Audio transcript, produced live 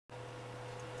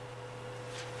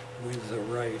with the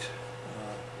right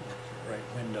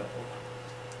window.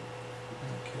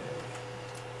 Okay,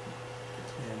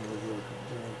 and we'll go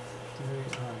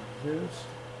on this,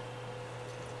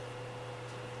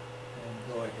 and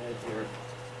go ahead here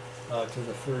to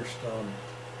the first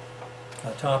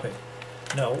topic.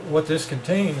 Now, what this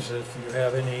contains, if you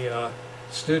have any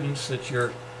students that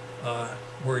you're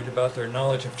worried about their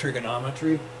knowledge of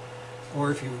trigonometry,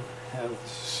 or if you have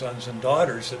sons and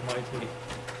daughters that might be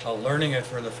learning it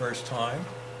for the first time,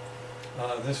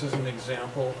 this is an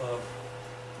example of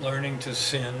learning to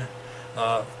sin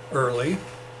early,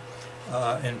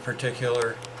 in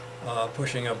particular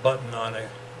pushing a button on a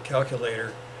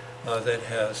calculator that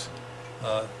has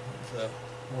the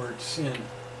word sin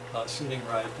sitting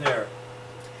right there.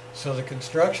 So the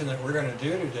construction that we're going to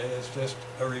do today is just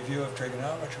a review of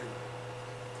trigonometry.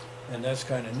 And that's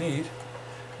kind of neat,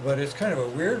 but it's kind of a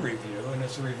weird review, and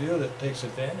it's a review that takes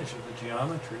advantage of the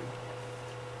geometry.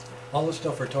 All the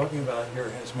stuff we're talking about here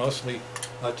has mostly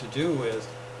to do with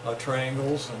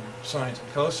triangles and sines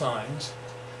and cosines.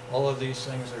 All of these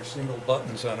things are single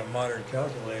buttons on a modern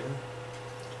calculator,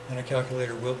 and a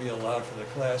calculator will be allowed for the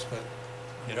class, but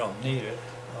you don't need it.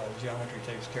 Geometry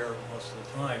takes care of it most of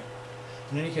the time.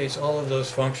 In any case, all of those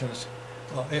functions,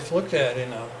 if looked at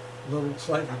in a little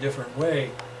slightly different way,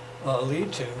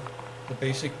 lead to the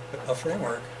basic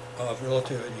framework of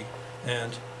relativity,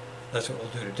 and that's what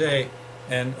we'll do today,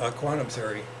 and quantum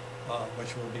theory,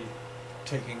 which we'll be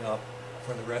taking up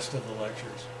for the rest of the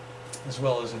lectures, as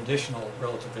well as additional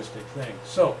relativistic things.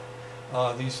 So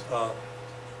these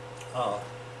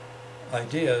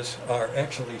ideas are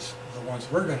actually, the ones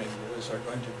we're going to use are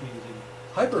going to be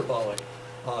the hyperbolic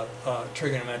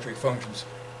trigonometric functions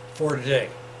for today,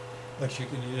 but you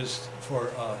can use for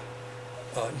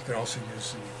you can also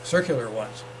use the circular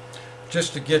ones.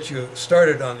 Just to get you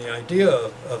started on the idea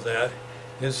of that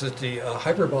is that the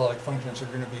hyperbolic functions are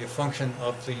going to be a function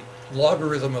of the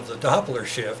logarithm of the Doppler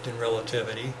shift in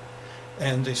relativity,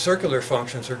 and the circular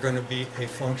functions are going to be a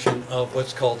function of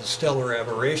what's called the stellar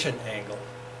aberration angle.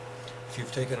 If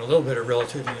you've taken a little bit of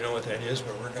relativity, you know what that is,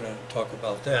 but we're going to talk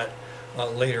about that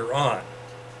later on.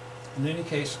 In any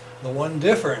case, the one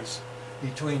difference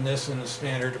between this and the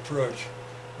standard approach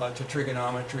to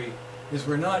trigonometry is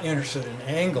we're not interested in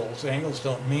angles. Angles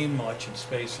don't mean much in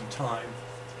space and time,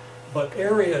 but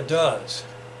area does.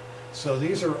 So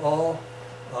these are all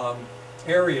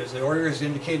areas. The areas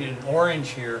indicated in orange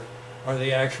here are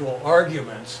the actual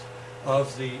arguments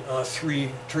of the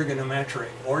three trigonometric,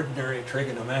 ordinary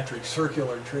trigonometric,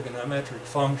 circular trigonometric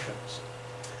functions.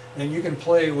 And you can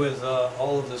play with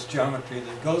all of this geometry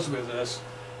that goes with this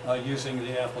using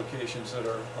the applications that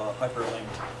are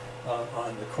hyperlinked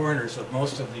on the corners of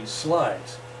most of these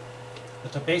slides.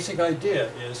 But the basic idea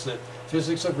is that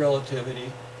physics of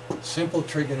relativity, simple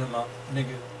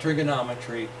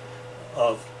trigonometry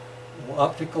of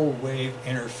optical wave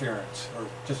interference, or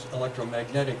just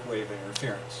electromagnetic wave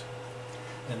interference.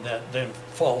 And that then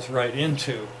falls right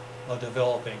into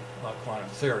developing quantum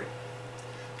theory.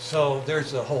 So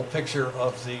there's a whole picture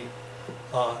of the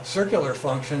circular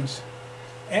functions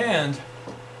and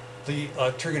the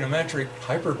trigonometric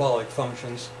hyperbolic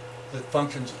functions, the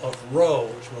functions of rho,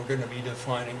 which we're going to be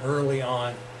defining early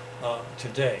on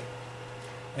today.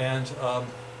 And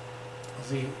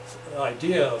the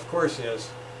idea, of course, is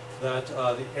that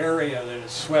the area that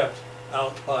is swept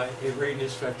out by a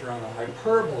radius vector on the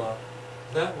hyperbola,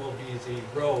 that will be the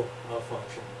rho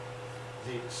function.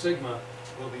 The sigma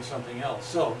will be something else.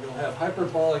 So you'll have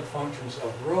hyperbolic functions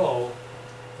of rho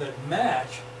that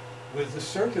match with the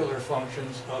circular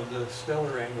functions of the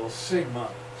stellar angle sigma.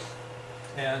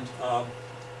 And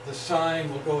the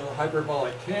sine will go with a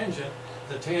hyperbolic tangent.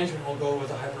 The tangent will go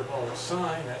with a hyperbolic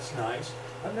sine. That's nice.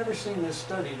 I've never seen this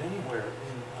studied anywhere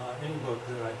in any book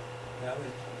that I have.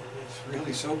 It's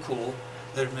really so cool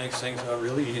that it makes things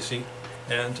really easy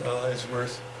and is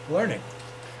worth learning.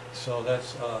 So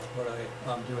that's what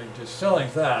I'm doing, just selling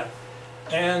that.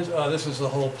 And this is the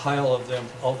whole pile of them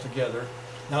all together.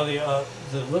 Now the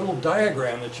little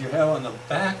diagram that you have on the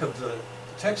back of the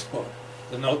textbook,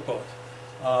 the notebook,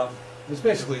 is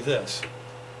basically this.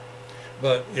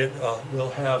 But it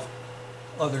will have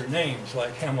other names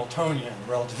like Hamiltonian,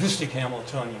 relativistic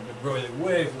Hamiltonian, de Broglie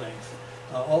wavelength,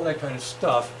 all that kind of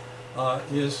stuff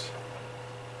is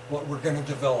what we're going to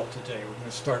develop today. We're going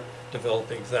to start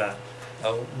developing that.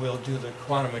 We'll do the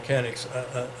quantum mechanics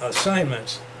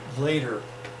assignments later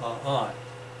on.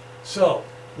 So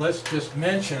let's just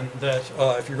mention that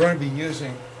if you're going to be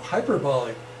using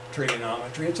hyperbolic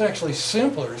trigonometry, it's actually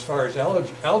simpler as far as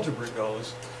algebra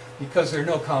goes because there are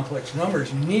no complex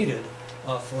numbers needed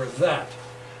for that.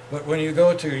 But when you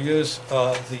go to use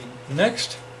the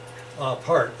next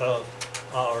part of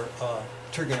our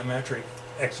trigonometric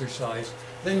exercise,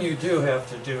 then you do have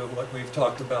to do what we've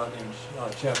talked about in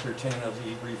Chapter 10 of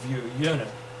the review unit.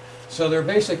 So there are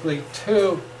basically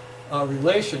two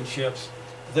relationships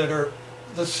that are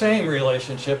the same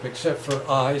relationship except for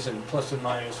i's and plus and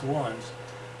minus ones.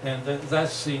 And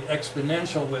that's the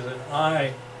exponential with an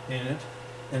I in it,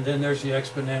 and then there's the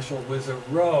exponential with a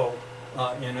rho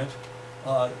in it.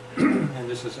 And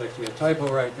this is actually a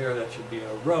typo right there, that should be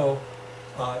a rho.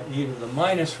 E to the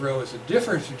minus rho is the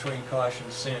difference between cosh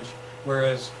and sinh,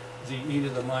 whereas the e to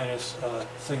the minus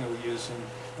thing that we use in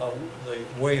the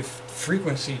wave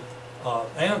frequency,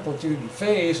 amplitude and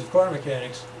phase of quantum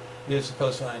mechanics is the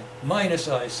cosine minus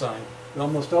I sine. You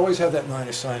almost always have that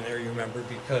minus sign there, you remember,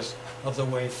 because of the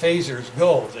way phasors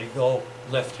go. They go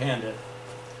left-handed.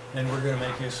 And we're going to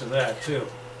make use of that, too.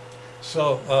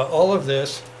 So all of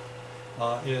this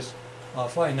is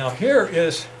fine. Now here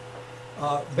is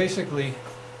basically,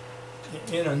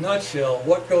 in a nutshell,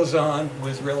 what goes on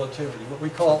with relativity, what we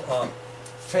call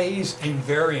phase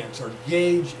invariance or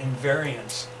gauge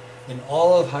invariance in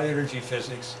all of high energy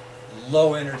physics,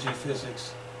 low energy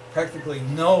physics, practically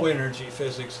no energy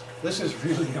physics. This is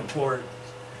really important.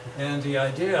 And the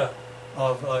idea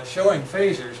of showing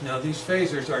phasors, now these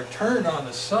phasors are turned on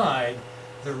the side,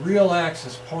 the real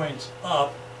axis points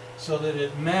up so that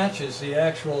it matches the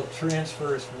actual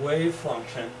transverse wave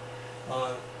function,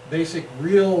 basic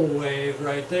real wave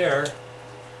right there,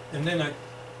 and then a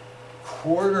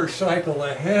quarter cycle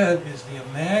ahead is the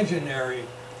imaginary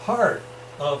part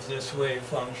of this wave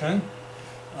function.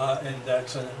 And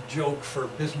that's a joke for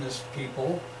business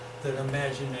people, that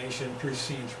imagination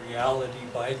precedes reality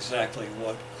by exactly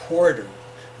what quarter.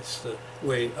 It's the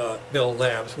way Bell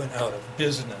Labs went out of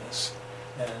business.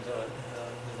 And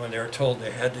when they were told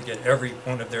they had to get every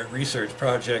one of their research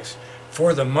projects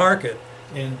for the market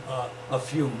in a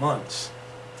few months.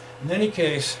 In any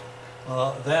case,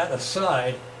 that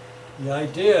aside, the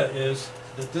idea is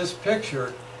that this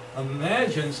picture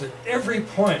imagines that every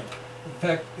point, in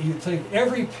fact, you think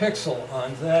every pixel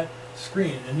on that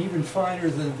screen, and even finer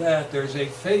than that, there's a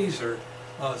phasor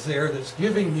there that's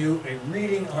giving you a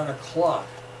reading on a clock.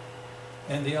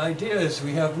 And the idea is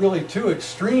we have really two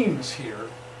extremes here.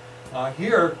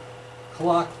 Here,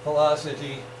 clock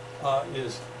velocity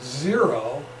is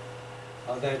 0.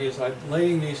 That is, I'm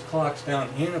laying these clocks down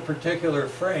in a particular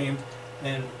frame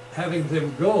and having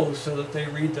them go so that they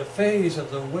read the phase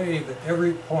of the wave at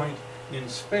every point in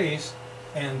space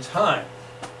and time.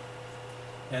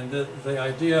 And the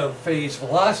idea of phase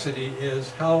velocity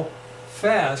is how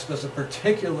fast does a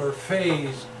particular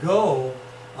phase go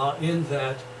in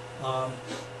that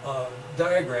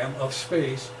diagram of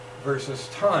space versus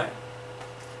time.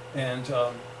 And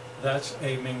that's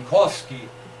a Minkowski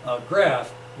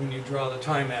graph when you draw the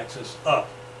time axis up.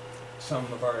 Some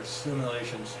of our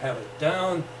simulations have it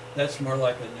down. That's more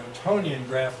like a Newtonian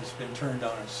graph that's been turned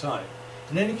on its side.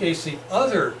 In any case, the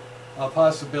other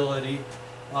possibility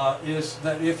is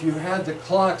that if you had the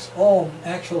clocks all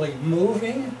actually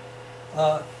moving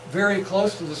very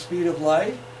close to the speed of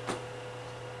light,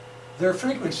 their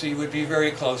frequency would be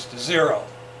very close to 0.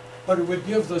 But it would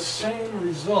give the same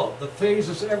result. The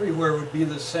phases everywhere would be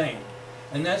the same.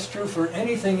 And that's true for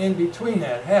anything in between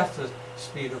that, half the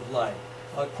speed of light,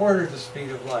 a quarter the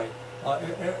speed of light.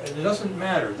 It doesn't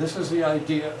matter. This is the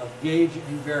idea of gauge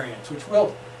invariance, which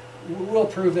we'll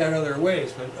prove that other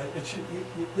ways, but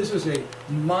this is a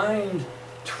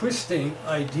mind-twisting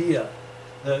idea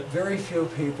that very few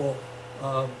people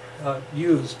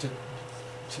use to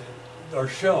or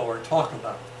show or talk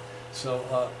about.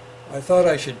 So I thought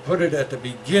I should put it at the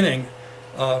beginning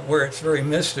where it's very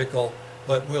mystical,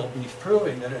 but we'll be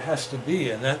proving that it has to be,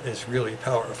 and that is really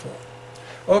powerful.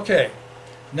 Okay,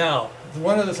 now,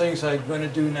 one of the things I'm going to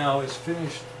do now is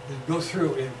go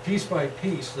through in piece by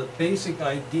piece the basic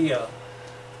idea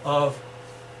of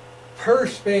per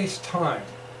space-time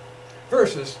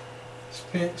versus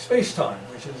space-time,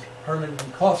 which is Hermann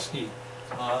Minkowski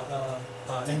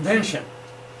invention.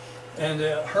 And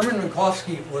Hermann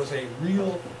Minkowski was a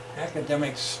real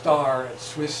academic star at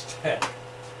Swiss Tech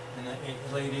in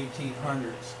the late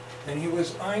 1800s. And he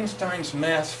was Einstein's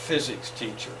math physics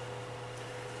teacher.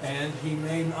 And he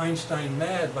made Einstein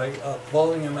mad by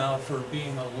calling him out for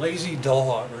being a lazy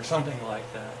dog or something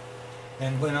like that.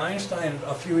 And when Einstein,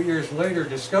 a few years later,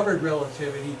 discovered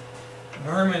relativity,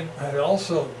 Hermann had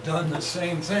also done the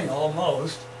same thing,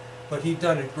 almost, but he'd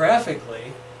done it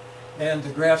graphically. And the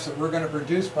graphs that we're going to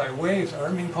produce by waves are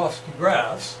Minkowski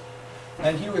graphs.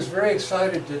 And he was very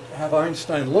excited to have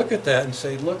Einstein look at that and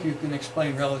say, look, you can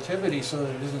explain relativity so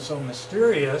that it isn't so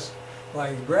mysterious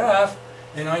by graph.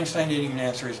 And Einstein didn't even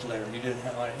answer his letter. He didn't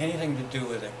have anything to do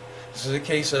with it. This is a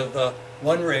case of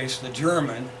one race, the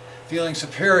German, feeling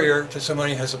superior to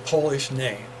somebody who has a Polish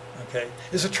name. Okay,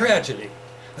 it's a tragedy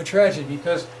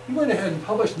because he went ahead and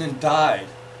published and then died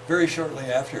very shortly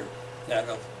after that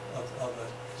of a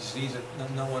disease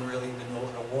that no one really even knew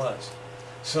what it was.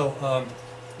 So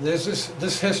there's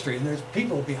this history, and there's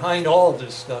people behind all of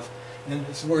this stuff, and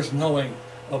it's worth knowing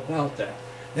about that.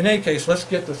 In any case, let's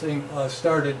get the thing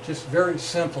started just very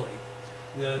simply.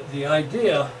 The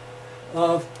idea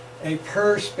of a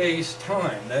per space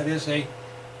time, that is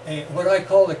what I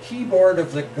call the keyboard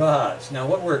of the gods. Now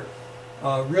what we're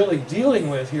really dealing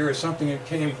with here is something that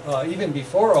came even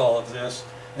before all of this,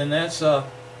 and that's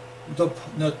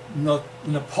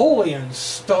Napoleon's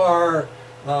star,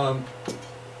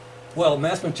 well,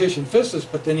 mathematician,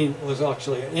 physicist, but then he was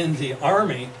actually in the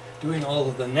army doing all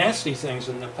of the nasty things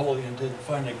that Napoleon did, and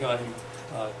finally got him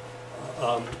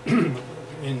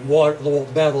in the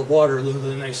Battle of Waterloo.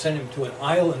 Then they sent him to an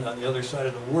island on the other side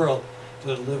of the world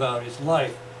to live out his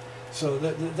life. So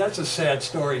that's a sad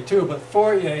story too, but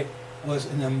Fourier was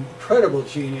an incredible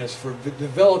genius for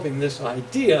developing this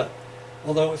idea,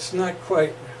 although it's not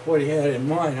quite what he had in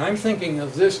mind. I'm thinking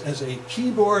of this as a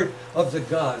keyboard of the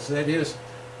gods. That is,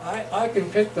 I can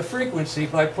pick the frequency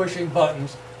by pushing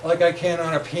buttons like I can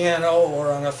on a piano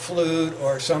or on a flute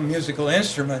or some musical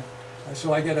instrument.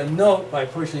 So I get a note by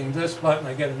pushing this button,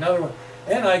 I get another one,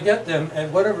 and I get them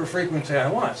at whatever frequency I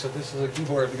want. So this is a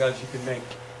keyboard of the gods. You can make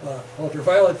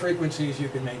ultraviolet frequencies, you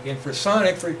can make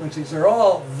infrasonic frequencies. They're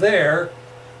all there,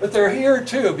 but they're here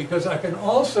too, because I can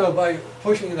also, by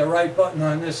pushing the right button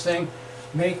on this thing,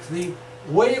 make the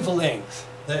wavelength,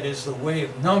 that is the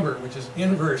wave number, which is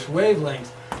inverse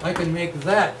wavelength, I can make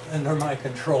that under my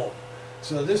control.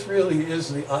 So this really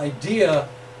is the idea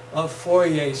of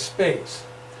Fourier space.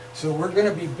 So we're going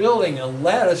to be building a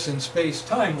lattice in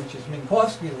space-time, which is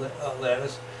Minkowski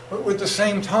lattice, but at the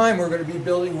same time we're going to be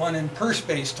building one in per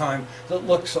space-time that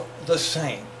looks the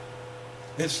same.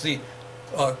 It's the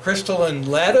crystalline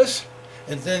lattice,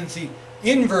 and then the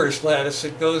inverse lattice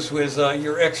that goes with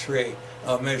your X-ray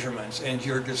measurements and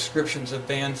your descriptions of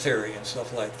band theory and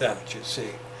stuff like that, you see.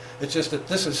 It's just that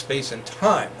this is space and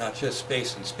time, not just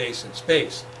space and space and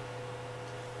space.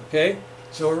 Okay?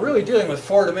 So we're really dealing with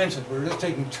 4 dimensions. We're just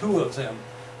taking 2 of them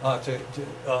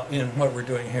in what we're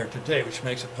doing here today, which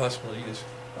makes it possible to use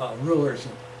rulers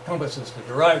and compasses to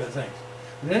derive the things.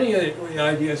 But any of the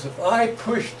ideas, if I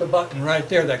push the button right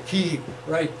there, that key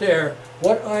right there,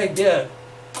 what I get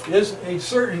is a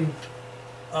certain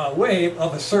wave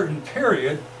of a certain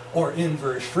period or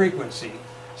inverse frequency.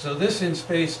 So this in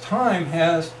space-time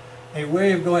has a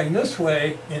wave going this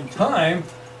way in time,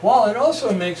 while it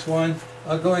also makes one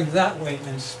going that way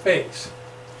in space.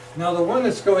 Now the one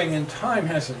that's going in time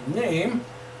has a name,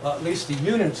 at least the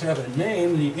units have a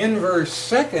name. The inverse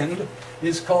second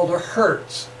is called a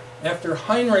Hertz, after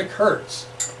Heinrich Hertz,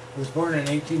 who was born in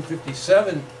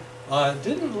 1857,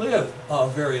 didn't live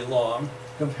very long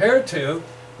compared to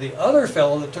the other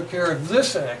fellow that took care of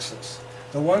this axis,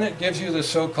 the one that gives you the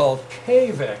so-called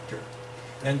K vector.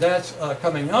 And that's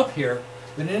coming up here.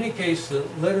 But in any case, the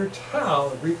letter tau,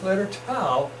 the Greek letter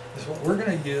tau, is what we're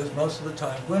going to use most of the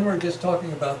time when we're just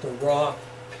talking about the raw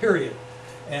period.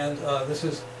 And this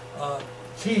is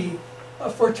T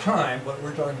for time, what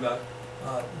we're talking about.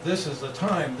 This is the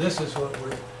time. This is what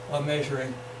we're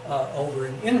measuring over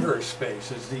in inverse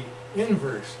space, is the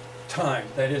inverse time,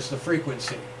 that is the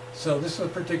frequency. So this is a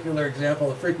particular example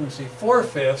of frequency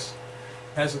 4/5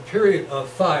 has a period of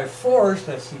 5/4,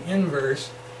 that's the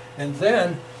inverse, and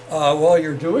then while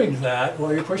you're doing that,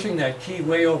 while you're pushing that key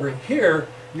way over here,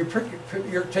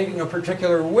 you're taking a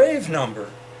particular wave number,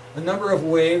 the number of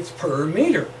waves per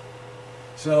meter.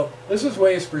 So this is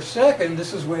waves per second,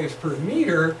 this is waves per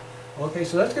meter. Okay,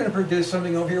 so that's going to produce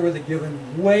something over here with a given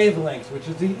wavelength, which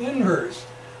is the inverse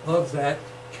of that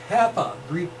kappa,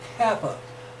 Greek kappa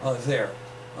there,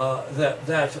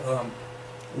 that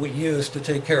we use to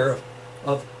take care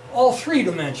of all 3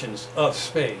 dimensions of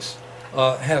space,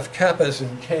 have kappas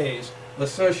and k's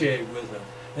associated with them.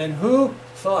 And who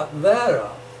thought that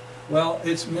up? Well,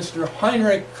 it's Mr.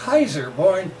 Heinrich Kaiser,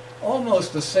 born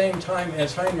almost the same time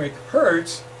as Heinrich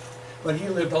Hertz, but he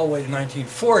lived all the way to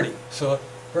 1940. So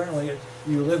apparently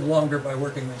you live longer by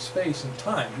working in space and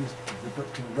time. He's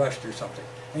too rushed or something.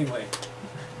 Anyway,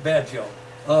 bad joke.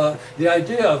 The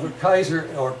idea of a Kaiser,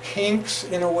 or kinks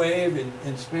in a wave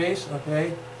in space,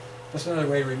 okay? That's another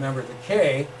way to remember the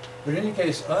K. But in any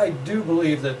case, I do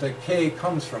believe that the K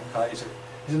comes from Kaiser.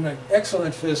 He's an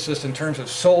excellent physicist in terms of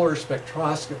solar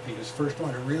spectroscopy. He's the first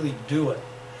one to really do it.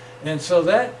 And so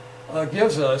that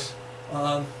gives us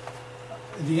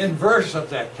the inverse of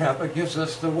that kappa gives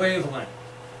us the wavelength.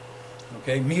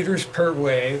 Okay, meters per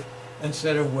wave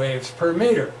instead of waves per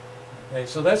meter. Okay,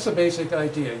 so that's the basic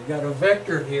idea. You've got a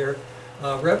vector here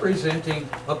representing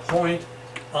a point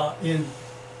in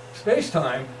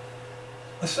space-time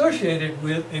associated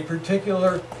with a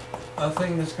particular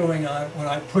thing that's going on. When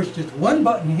I push just one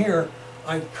button here,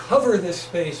 I cover this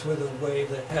space with a wave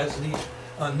that has these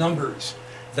numbers.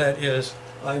 That is,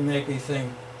 I make a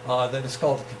thing that is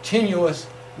called a continuous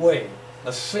wave,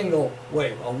 a single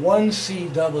wave, a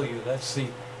 1CW. That's the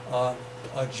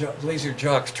laser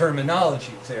jock's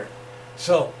terminology there.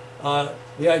 So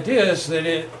the idea is that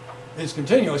it is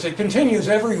continuous. It continues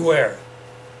everywhere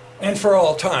and for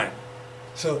all time.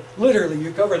 So literally,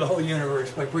 you cover the whole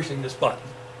universe by pushing this button.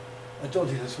 I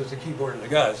told you this was the keyboard of the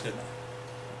gods, didn't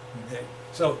I? Okay.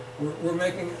 So we're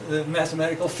making the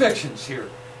mathematical fictions here.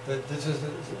 That this is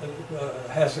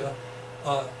has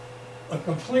a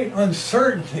complete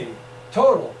uncertainty,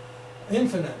 total,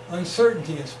 infinite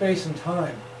uncertainty in space and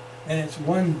time, and it's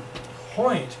one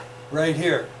point right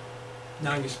here.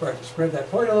 Now you start to spread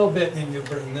that point a little bit, and you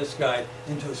bring this guy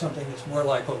into something that's more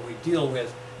like what we deal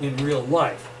with in real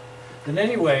life. And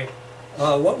anyway,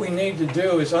 what we need to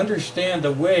do is understand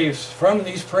the waves from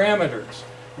these parameters: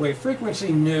 wave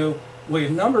frequency nu,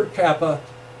 wave number kappa,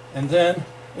 and then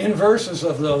inverses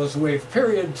of those: wave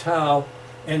period tau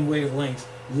and wavelength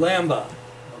lambda.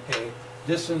 Okay,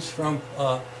 distance from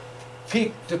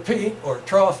peak to peak, or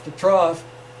trough to trough,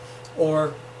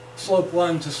 or slope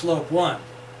 1 to slope 1,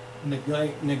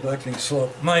 neglecting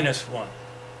slope -1.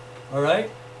 All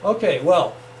right? Okay,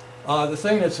 well, the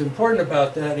thing that's important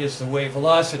about that is the wave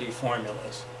velocity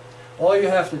formulas. All you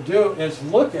have to do is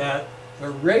look at the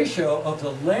ratio of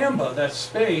the lambda, that's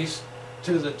space,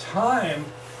 to the time,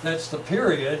 that's the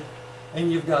period,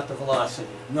 and you've got the velocity.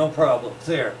 No problem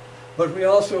there. But we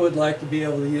also would like to be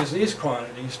able to use these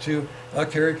quantities to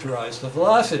characterize the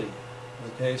velocity.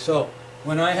 Okay, so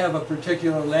when I have a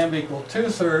particular lambda equal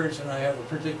 2/3 and I have a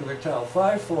particular tau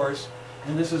 5/4,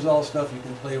 and this is all stuff you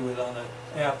can play with on an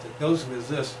app that goes with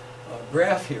this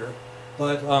graph here,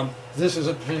 but this is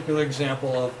a particular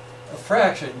example of a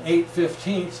fraction,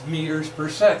 8/15 meters per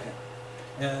second.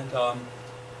 And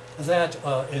that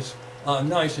is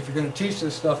nice. If you're going to teach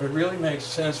this stuff, it really makes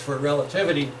sense for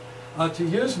relativity to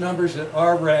use numbers that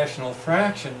are rational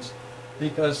fractions,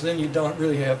 because then you don't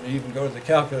really have to even go to the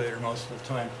calculator most of the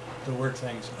time to work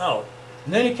things out.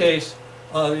 In any case,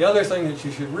 the other thing that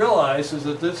you should realize is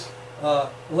that this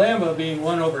lambda being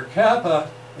 1 over kappa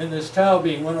and this tau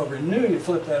being 1 over nu, you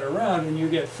flip that around and you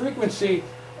get frequency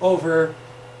over,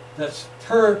 that's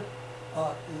per,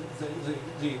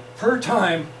 the per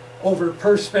time over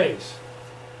per space.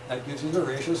 That gives you the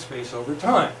ratio of space over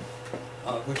time,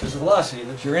 which is the velocity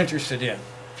that you're interested in.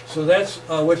 So that's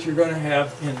what you're going to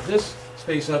have in this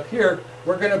space up here.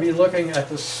 We're going to be looking at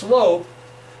the slope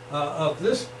of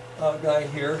this guy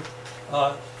here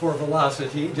for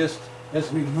velocity, just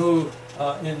as we move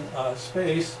in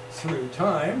space through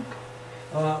time.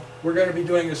 We're going to be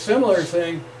doing a similar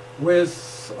thing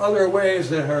with other waves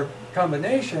that are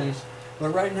combinations, but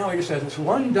right now we just have this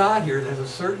one dot here that has a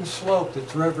certain slope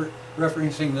that's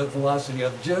referencing the velocity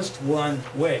of just one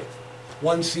wave,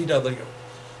 1CW.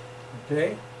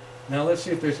 Okay? Now let's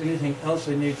see if there's anything else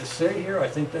I need to say here. I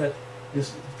think that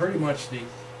is pretty much the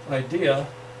idea.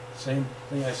 Same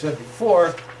thing I said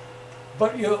before.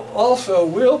 But you also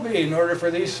will be, in order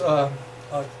for these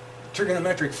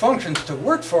trigonometric functions to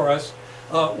work for us,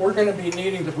 we're going to be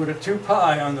needing to put a 2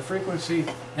 pi on the frequency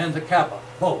and the kappa,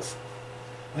 both.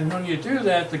 And when you do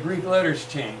that, the Greek letters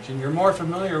change. And you're more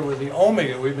familiar with the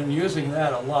omega. We've been using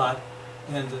that a lot.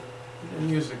 And we didn't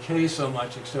use the k so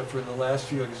much, except for the last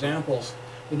few examples.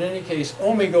 In any case,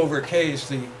 omega over k is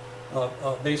the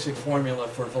basic formula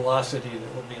for velocity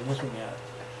that we'll be looking at.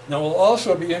 Now we'll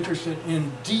also be interested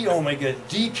in d omega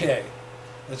dk.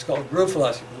 That's called group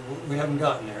velocity. We haven't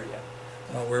gotten there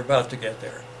yet. We're about to get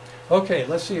there. Okay,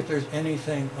 let's see if there's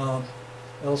anything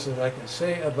else that I can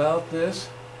say about this.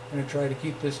 I'm going to try to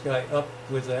keep this guy up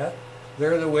with that.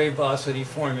 There are the wave velocity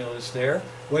formulas there.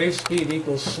 Wave speed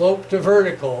equals slope to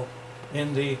vertical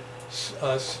in the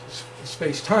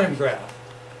space-time graph.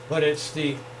 But it's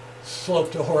the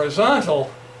slope to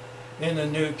horizontal in the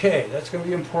nu k. That's going to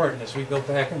be important as we go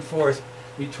back and forth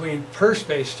between per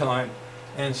space-time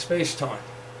and space-time.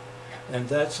 And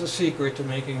that's the secret to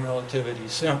making relativity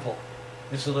simple,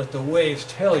 is to let the waves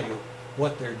tell you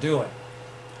what they're doing.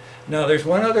 Now there's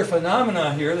one other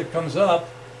phenomena here that comes up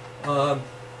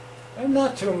at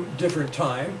not too different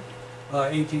time.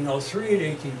 1803 to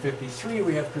 1853,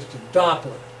 we have Christoph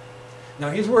Doppler. Now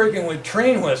he's working with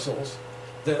train whistles,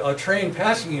 a train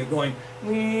passing you going,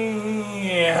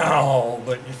 meow.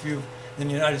 But if you, in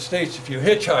the United States, if you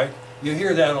hitchhike, you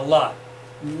hear that a lot.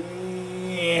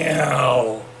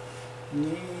 Meow.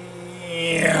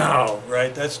 Meow.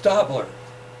 Right? That's Doppler.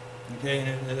 Okay,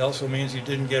 and it also means you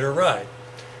didn't get a ride.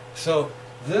 So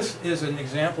this is an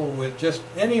example with just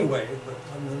any wave, but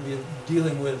I'm going to be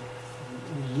dealing with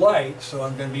light, so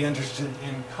I'm going to be interested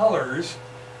in colors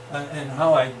and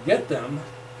how I get them.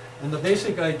 And the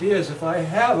basic idea is if I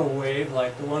have a wave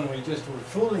like the one we just were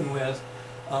fooling with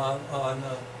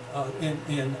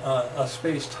in a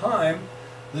space-time,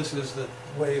 this is the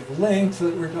wavelength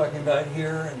that we're talking about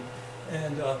here,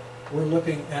 and we're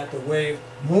looking at the wave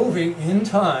moving in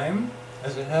time,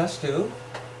 as it has to,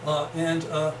 and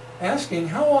asking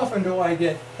how often do I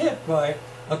get hit by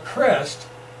a crest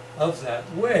of that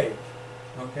wave.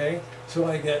 Okay, so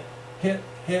I get hit,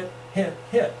 hit, hit,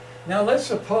 hit. Now let's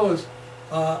suppose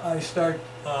I start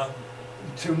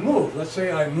to move. Let's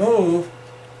say I move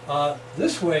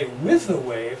this way with the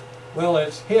wave. Well,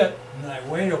 it's hit, and I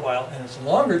wait a while, and it's a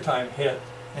longer time hit,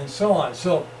 and so on.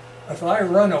 So if I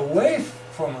run away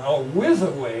from, or with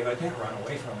a wave, I can't run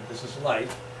away from it, this is light,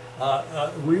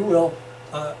 we will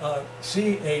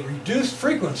see a reduced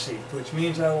frequency, which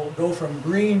means I will go from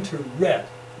green to red,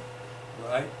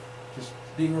 right? Just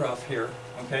being rough here,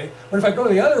 okay? But if I go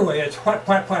the other way, it's whap,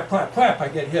 whap, whap, whap, whap, I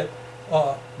get hit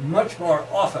much more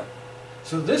often.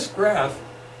 So this graph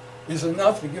is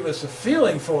enough to give us a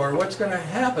feeling for what's going to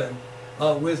happen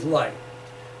with light.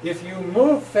 If you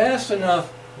move fast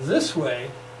enough this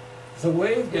way, the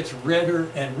wave gets redder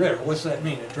and redder. What's that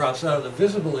mean? It drops out of the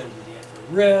visible into the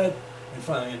infrared, and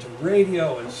finally into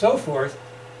radio, and so forth.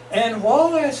 And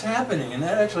while that's happening, and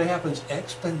that actually happens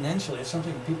exponentially, it's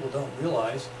something people don't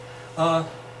realize,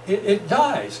 it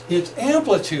dies. Its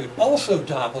amplitude also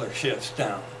Doppler shifts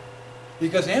down,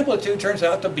 because amplitude turns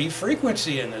out to be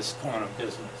frequency in this quantum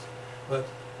business. But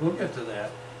we'll get to that.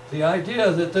 The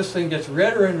idea that this thing gets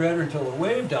redder and redder until the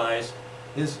wave dies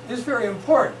is very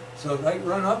important. So if I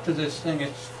run up to this thing,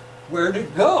 it's where'd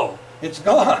it go? It's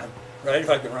gone, right? If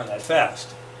I can run that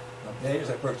fast, okay, as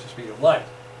I approach the speed of light.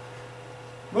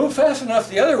 Move fast enough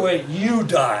the other way, you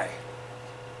die.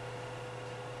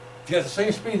 If you have the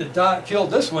same speed that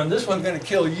killed this one's going to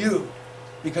kill you,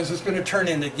 because it's going to turn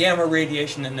into gamma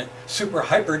radiation, and the super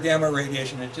hyper gamma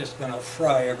radiation. It's just going to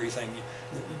fry everything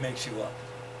that makes you up.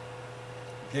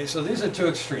 Okay, so these are two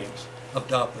extremes of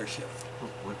Doppler shift.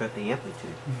 What about the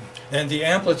amplitude? And the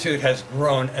amplitude has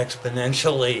grown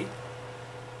exponentially.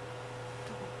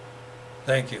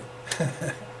 Thank you.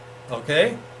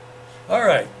 Okay? All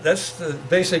right, that's the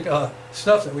basic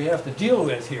stuff that we have to deal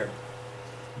with here.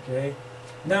 Okay?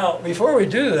 Now, before we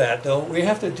do that, though, we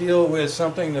have to deal with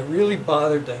something that really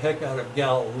bothered the heck out of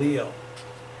Galileo.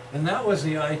 And that was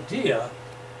the idea,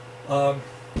 well,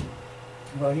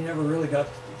 he never really got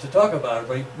to talk about it,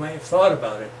 but he might have thought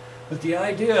about it. But the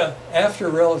idea, after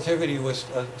relativity was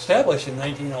established in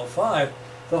 1905,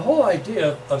 the whole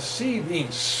idea of C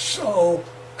being so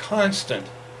constant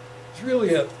is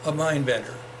really a mind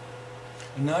bender.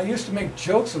 And I used to make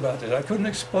jokes about this. I couldn't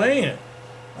explain it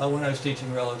when I was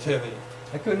teaching relativity.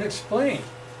 I couldn't explain.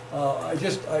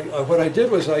 What I did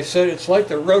was I said it's like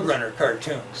the Roadrunner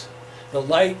cartoons. The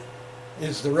light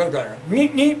is the Roadrunner.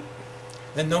 Meep, meep.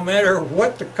 And no matter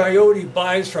what the coyote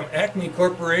buys from Acme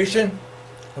Corporation,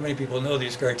 how many people know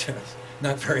these cartoons?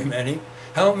 Not very many.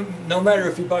 No matter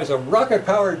if he buys a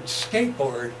rocket-powered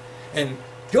skateboard and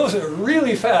goes it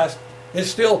really fast, it's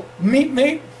still meep,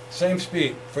 meep, same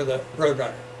speed for the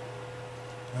Roadrunner.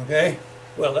 Okay?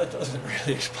 Well, that doesn't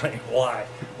really explain why.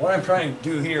 What I'm trying to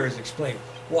do here is explain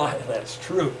why that's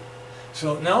true.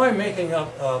 So now I'm making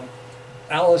up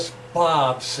Alice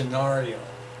Bob scenario.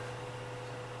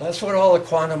 That's what all the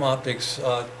quantum optics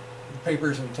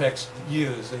papers and texts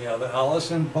use. They have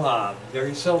Alice and Bob.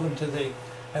 Very seldom do they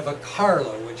have a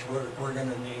Carla, which we're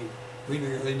going to need. We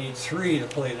really need 3 to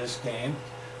play this game.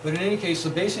 But in any case, the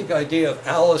basic idea of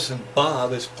Alice and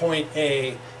Bob is point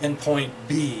A and point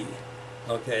B.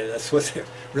 Okay, that's what they're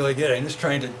really getting. I'm just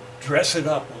trying to dress it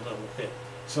up a little bit.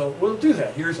 So we'll do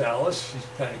that. Here's Alice. She's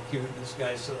kind of cute. This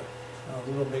guy's a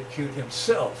little bit cute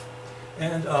himself.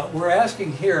 And we're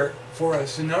asking here for a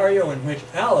scenario in which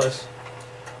Alice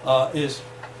is,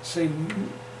 say,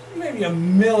 maybe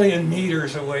 1,000,000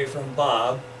 meters away from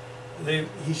Bob.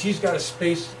 She's got a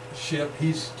spaceship.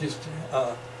 He's just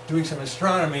doing some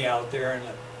astronomy out there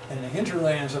in the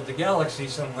hinterlands of the galaxy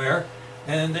somewhere.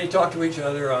 And they talk to each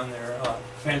other on their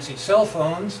fancy cell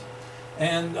phones.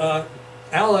 And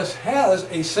Alice has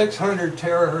a 600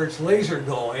 terahertz laser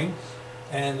going,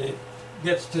 and it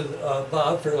gets to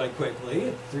Bob fairly quickly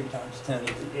at 3 ×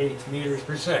 10⁸ meters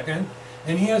per second.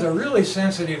 And he has a really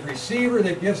sensitive receiver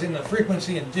that gives him the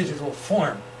frequency in digital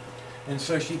form. And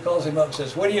so she calls him up and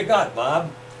says, "What do you got,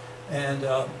 Bob?" And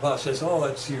Bob says, "Oh,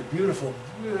 it's your beautiful,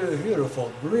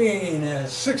 beautiful green, and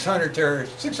 600 terahertz,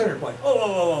 600 points. Oh, whoa,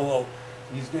 whoa, whoa, whoa."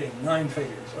 He's getting 9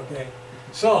 figures, okay?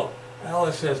 So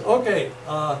Alice says, "Okay,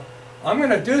 I'm going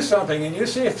to do something, and you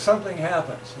see if something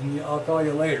happens, and I'll call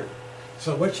you later."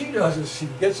 So what she does is she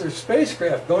gets her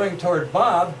spacecraft going toward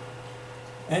Bob,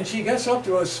 and she gets up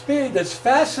to a speed that's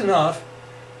fast enough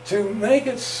to make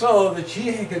it so that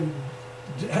she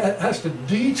has to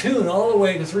detune all the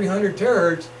way to 300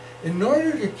 terahertz in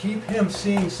order to keep him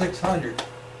seeing 600.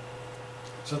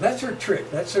 So that's her trick.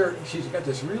 That's her. She's got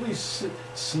this really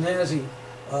snazzy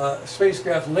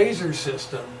spacecraft laser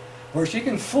system where she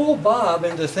can fool Bob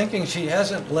into thinking she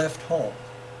hasn't left home.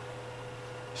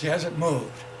 She hasn't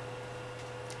moved.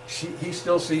 He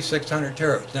still sees 600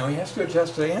 terahertz. Now he has to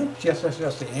adjust the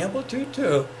amplitude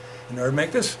too in order to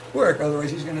make this work.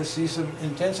 Otherwise he's going to see some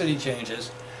intensity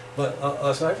changes. But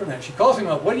aside from that, she calls him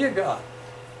up. "What do you got?"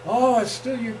 "Oh, it's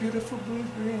still your beautiful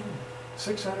blue-green,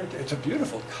 600. It's a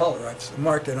beautiful color. I've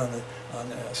marked it on the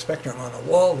spectrum on the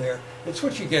wall there. It's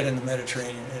what you get in the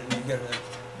Mediterranean. And you get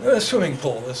a swimming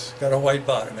pool that's got a white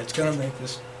bottom. It's going to make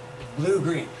this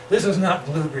blue-green. This is not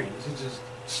blue-green. This is just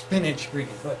spinach green.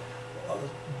 But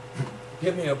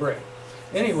give me a break.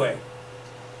 Anyway,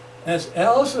 as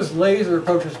Alice's laser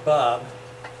approaches Bob,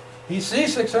 he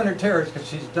sees 600 terahertz because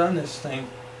she's done this thing,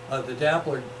 the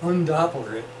Doppler,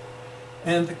 undoppler it.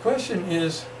 And the question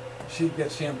is, she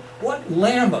gets him, what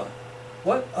lambda,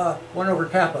 what 1 over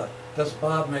kappa does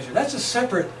Bob measure? That's a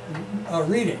separate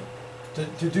reading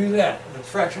to do that, the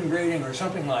fraction grading or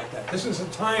something like that. This is a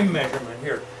time measurement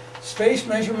here. Space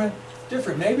measurement,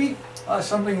 different. Maybe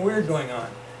something weird going on.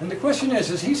 And the question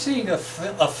is he seeing a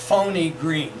phony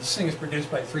green? This thing is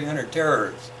produced by 300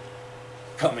 terahertz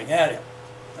coming at him.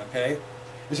 Okay?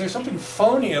 Is there something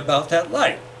phony about that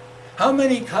light? How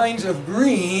many kinds of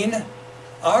green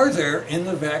are there in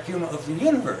the vacuum of the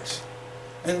universe?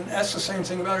 And that's the same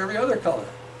thing about every other color.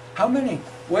 How many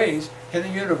ways can the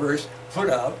universe put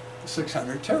out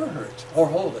 600 terahertz or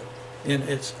hold it in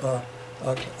its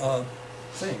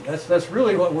thing? That's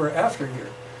really what we're after here.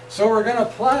 So we're going to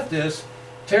plot this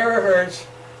terahertz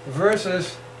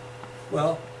versus,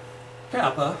 well,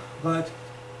 kappa, but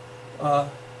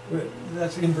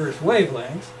that's inverse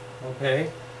wavelength,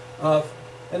 okay?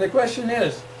 And the question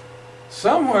is,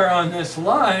 somewhere on this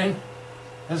line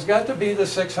has got to be the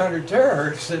 600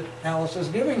 terahertz that Alice is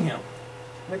giving him.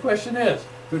 And the question is,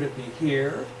 could it be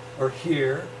here, or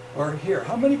here, or here?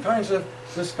 How many kinds of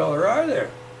this color are there?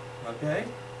 Okay?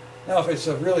 Now, if it's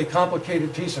a really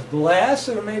complicated piece of glass,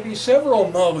 there may be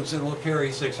several modes that will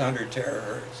carry 600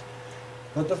 terahertz.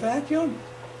 But the vacuum,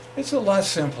 it's a lot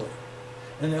simpler.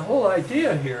 And the whole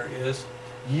idea here is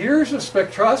years of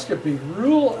spectroscopy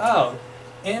rule out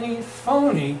any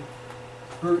phony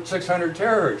 600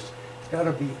 terahertz. It's got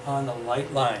to be on the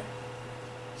light line.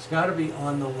 It's got to be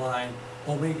on the line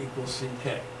omega equals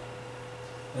ck.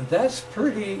 And that's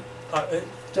pretty,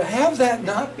 to have that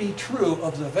not be true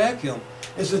of the vacuum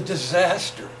is a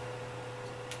disaster.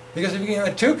 Because if you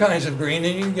get 2 kinds of green,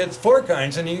 then you can get 4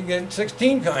 kinds, and you can get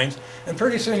 16 kinds, and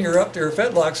pretty soon you're up there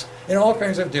fetlocks in all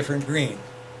kinds of different green.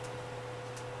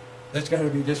 There's got to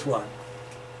be just one.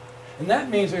 And that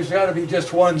means there's got to be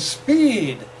just one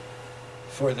speed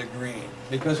for the green.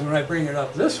 Because when I bring it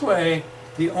up this way,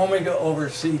 the omega over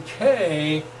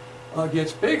ck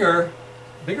gets bigger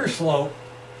slope,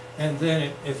 and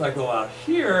then if I go out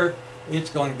here, it's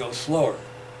going to go slower.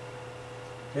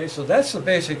 Okay, so that's the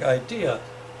basic idea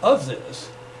of this,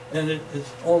 and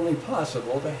it's only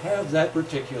possible to have that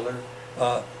particular,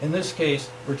 in this case,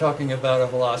 we're talking about a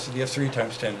velocity of 3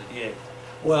 times 10 to the 8th.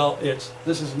 Well,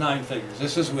 this is 9 figures.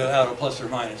 This is without a plus or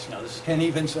minus. Now, this is Ken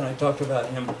Evenson. I talked about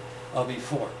him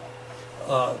before.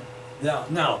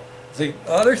 Now, the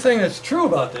other thing that's true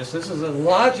about this is a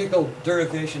logical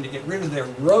derivation to get rid of their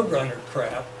Roadrunner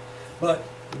crap, but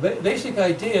the basic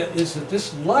idea is that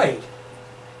this light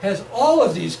has all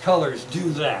of these colors do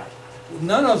that.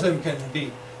 None of them can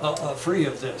be free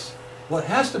of this. What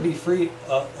has to be free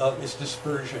of is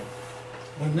dispersion.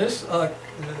 When this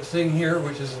thing here,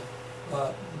 which is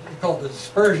called the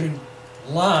dispersion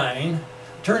line,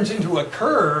 turns into a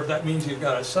curve, that means you've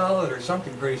got a solid or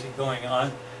something crazy going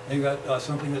on, and you've got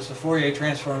something that's the Fourier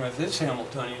transform of this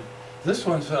Hamiltonian. This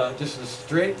one's just a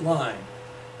straight line.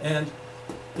 And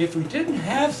if we didn't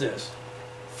have this,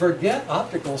 forget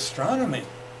optical astronomy.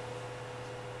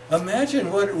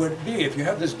 Imagine what it would be if you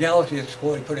have this galaxy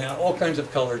exploding, putting out all kinds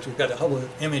of colors. We've got a Hubble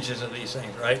images of these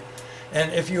things, right?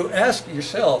 And if you ask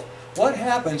yourself, what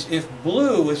happens if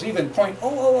blue is even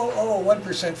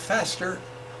 0.00001% faster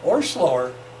or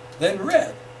slower than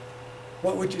red?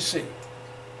 What would you see?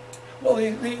 Well,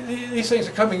 these things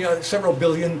are coming out several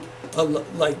billion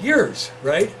light years,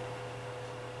 right?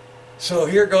 So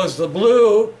here goes the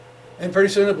blue, and pretty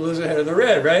soon the blue's ahead of the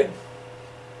red, right?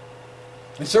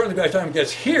 And certainly by the time it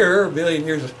gets here, a billion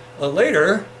years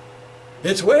later,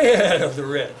 it's way ahead of the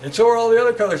red. And so are all the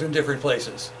other colors in different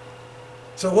places.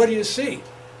 So what do you see?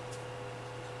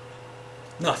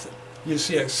 Nothing. You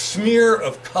see a smear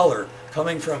of color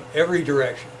coming from every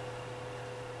direction.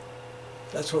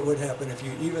 That's what would happen if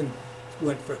you even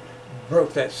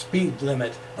broke that speed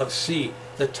limit of C,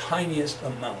 the tiniest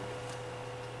amount.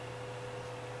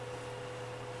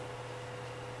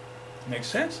 Make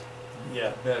sense?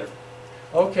 Yeah, better.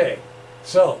 Okay,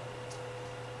 so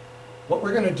what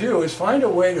we're going to do is find a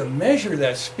way to measure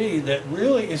that speed that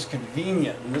really is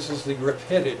convenient, and this is the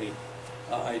rapidity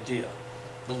idea.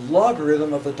 The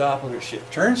logarithm of the Doppler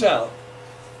shift. Turns out,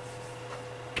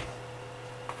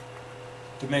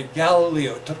 to make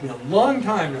Galileo, it took me a long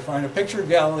time to find a picture of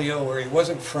Galileo where he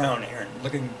wasn't frowning or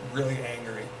looking really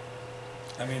angry.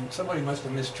 I mean, somebody must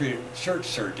have mistreated him. Church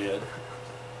sir did.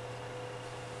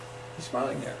 He's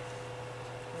smiling there.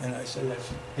 And I said that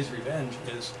his revenge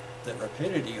is that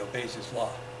rapidity obeys his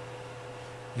law.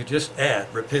 You just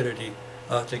add rapidity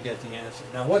to get the answer.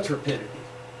 Now, what's rapidity?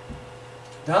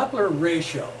 Doppler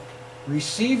ratio,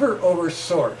 receiver over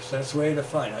source. That's the way to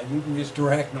find it. You can use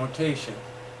Dirac notation.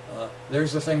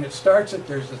 There's the thing that starts it,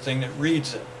 there's the thing that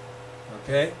reads it.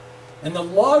 Okay? And the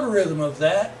logarithm of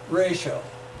that ratio,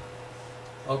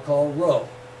 I'll call rho.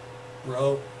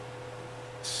 Rho,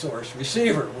 source,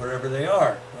 receiver, wherever they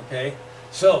are. Okay?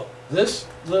 So this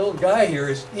little guy here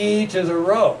is e to the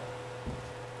rho.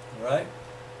 Right?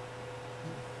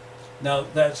 Now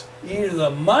that's e to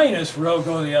the minus rho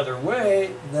go the other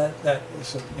way. That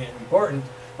is important.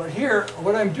 But here,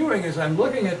 what I'm doing is I'm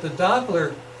looking at the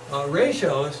Doppler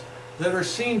ratios that are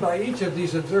seen by each of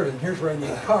these observers. And here's where I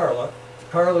need Carla.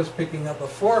 Carla's picking up a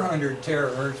 400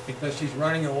 terahertz because she's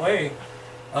running away,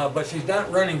 but she's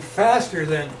not running faster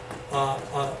than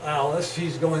Alice.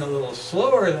 She's going a little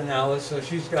slower than Alice, so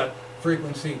she's got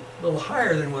frequency a little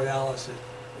higher than what Alice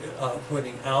is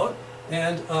putting out.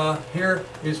 And here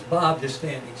is Bob just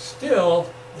standing still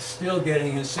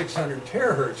getting his 600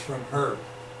 terahertz from her.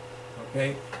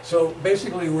 Okay, so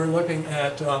basically we're looking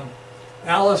at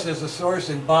Alice as a source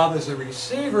and Bob as a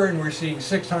receiver, and we're seeing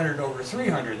 600 over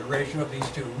 300, the ratio of these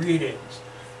two readings,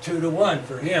 2 to 1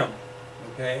 for him.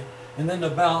 Okay, and then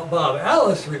the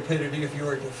Bob-Alice rapidity, if you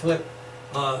were to flip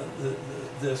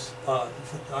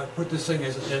put this thing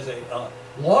as a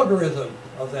logarithm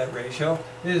of that ratio,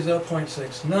 is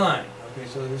 0.69. Okay,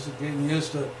 so this is getting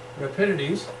used to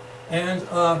rapidities, and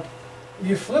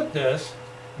you flip this,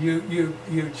 you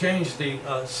change the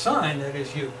sign. That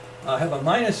is, you have a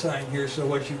minus sign here, so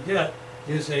what you get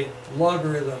is a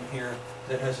logarithm here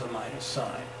that has a minus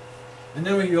sign. And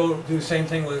then we go do the same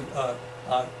thing with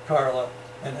Carla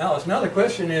and Alice. Now the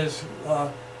question is,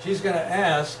 she's going to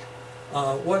ask,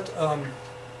 what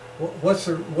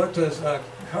does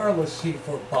Carla see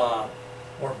for Bob,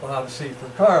 or Bob see for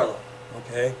Carla?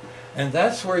 Okay, and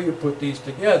that's where you put these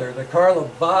together. The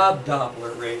Carla-Bob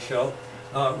Doppler ratio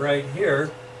right here,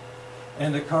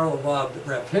 and the Carla-Bob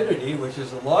rapidity, which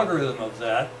is the logarithm of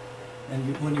that.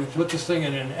 And when you put this thing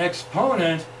in an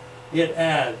exponent, it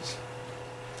adds.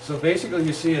 So basically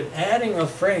you see an adding of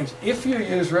frames if you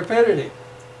use rapidity.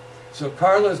 So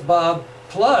Carla's Bob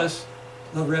plus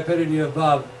the rapidity of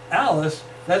Bob-Alice,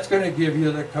 that's going to give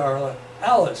you the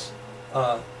Carla-Alice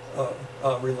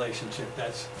relationship.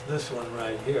 That's this one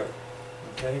right here.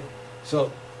 Okay?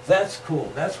 So that's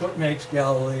cool. That's what makes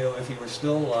Galileo, if he were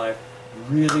still alive,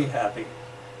 really happy.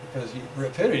 Because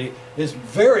rapidity is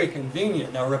very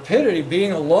convenient. Now rapidity,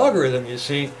 being a logarithm, you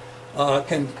see,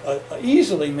 can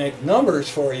easily make numbers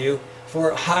for you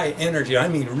for high energy. I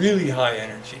mean really high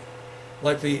energy.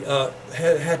 Like the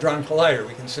Hadron Collider,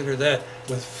 we consider that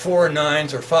with 4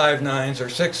 9s or 5 9s or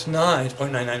 6 9s,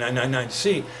 0.99999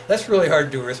 C. That's really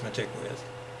hard to do arithmetic with.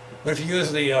 But if you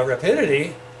use the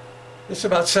rapidity, it's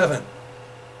about 7.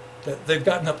 They've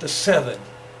gotten up to 7.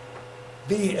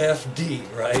 BFD,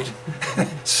 right?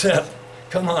 7.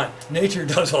 Come on, nature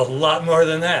does a lot more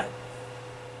than that.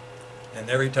 And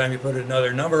every time you put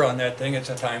another number on that thing, it's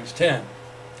a times 10.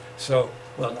 So,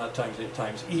 well, not times 8,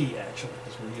 times E, actually,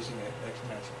 because we're using it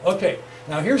exponential. Okay,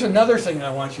 now here's another thing I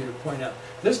want you to point out.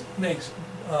 This makes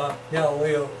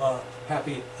Galileo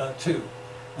happy too.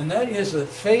 And that is that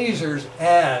phasors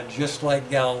add just like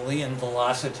Galilean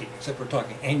velocity, except we're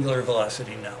talking angular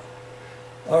velocity now.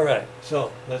 All right,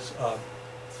 so let's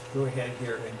go ahead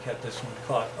here and get this one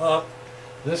caught up.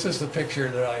 This is the picture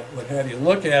that I would have you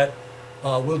look at.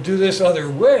 We'll do this other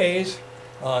ways.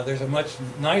 There's a much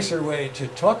nicer way to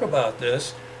talk about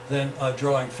this than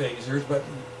drawing phasors, but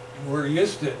we're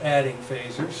used to adding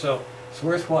phasors, so it's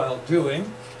worthwhile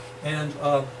doing. And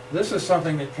this is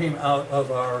something that came out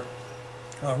of our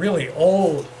really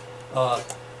old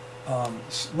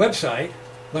website,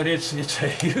 but it's a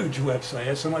huge website. It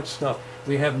has so much stuff.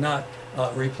 We have not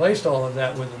replaced all of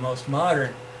that with the most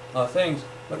modern things.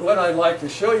 But what I'd like to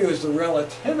show you is the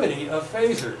relativity of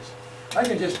phasors. I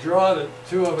can just draw the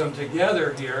two of them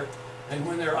together here, and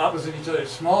when they're opposite each other,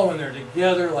 it's small. When they're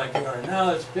together, like they are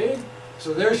now, it's big.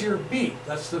 So there's your beat.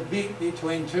 That's the beat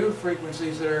between two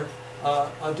frequencies that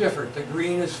are different. The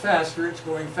green is faster. It's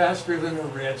going faster than the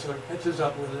red, so it catches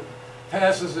up with it,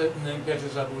 passes it, and then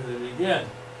catches up with it again.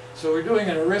 So we're doing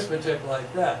an arithmetic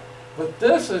like that. But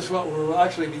this is what we'll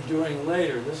actually be doing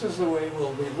later. This is the way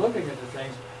we'll be looking at the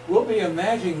things. We'll be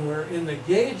imagining we're in the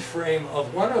gauge frame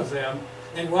of one of them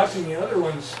and watching the other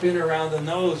one spin around the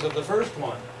nose of the first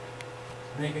one,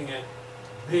 making it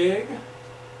big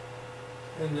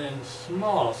and then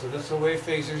small. So that's the way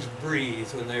phasors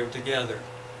breathe when they're together.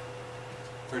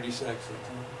 Pretty sexy,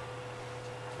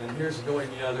 huh? And here's going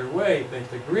the other way.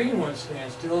 The green one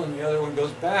stands still and the other one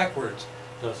goes backwards.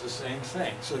 Does the same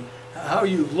thing. So how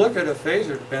you look at a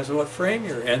phasor depends on what frame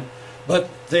you're in, but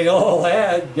they all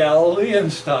add Galilean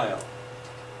style.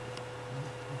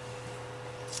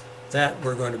 That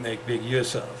we're going to make big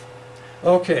use of.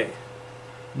 Okay,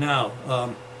 now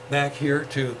back here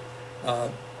to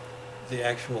the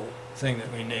actual thing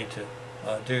that we need to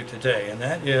do today, and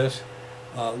that is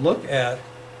look at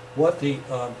what the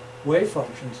wave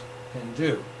functions can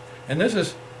do. And this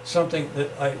is something that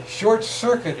I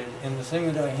short-circuited in the thing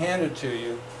that I handed to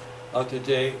you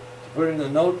today, to put in the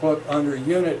notebook under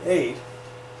Unit 8,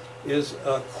 is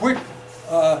a quick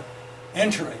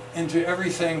entry into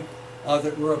everything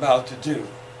that we're about to do.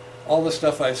 All the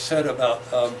stuff I've said about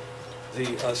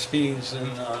the speeds and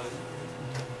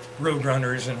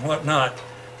roadrunners and whatnot,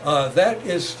 that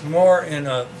is more in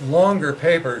a longer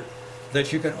paper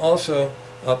that you can also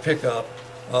pick up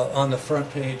on the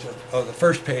front page of the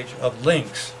first page of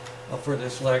links for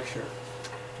this lecture.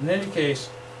 In any case,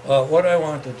 what I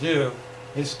want to do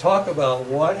is talk about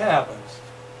what happens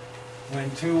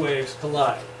when two waves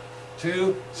collide.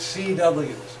 Two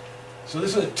CWs. So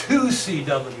this is a 2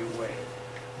 CW wave.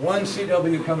 One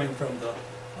CW coming from the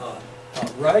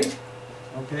right,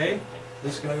 okay,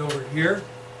 this guy over here,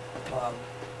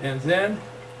 and then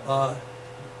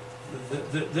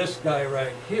this guy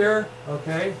right here,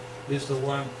 okay, is the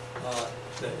one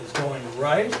that is going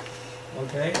right,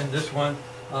 okay, and this one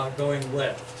going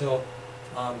left. So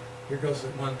here goes the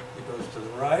one that goes to the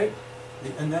right,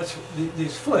 and that's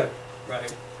these flip,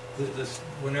 right?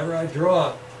 Whenever I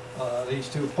draw these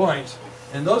 2 points,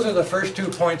 and those are the first 2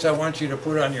 points I want you to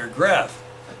put on your graph.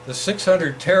 The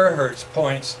 600 terahertz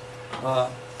points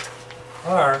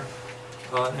are,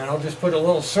 and I'll just put a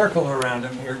little circle around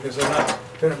them here because they're not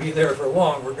going to be there for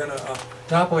long. We're going to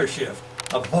Doppler shift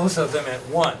both of them at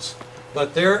once.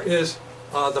 But there is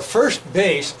the first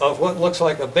base of what looks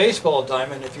like a baseball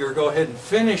diamond if you were to go ahead and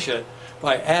finish it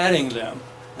by adding them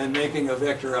and making a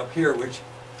vector up here, which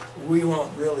we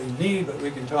won't really need, but we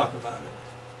can talk about it.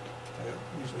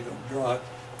 I usually don't draw it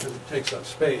because it takes up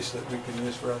space that we can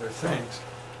use for other things.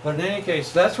 But in any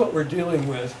case, that's what we're dealing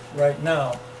with right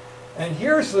now. And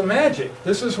here's the magic.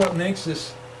 This is what makes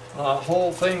this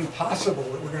whole thing possible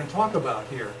that we're going to talk about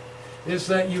here, is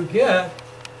that you get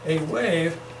a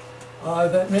wave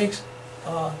that makes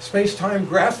space-time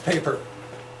graph paper.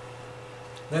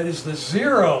 That is the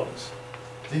zeros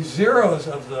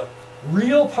of the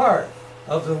real part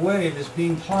of the wave is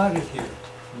being plotted here.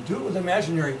 You do it with the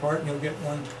imaginary part and you'll get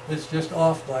one that's just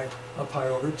off by a pi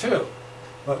over 2.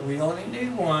 But we only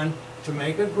need one to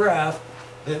make a graph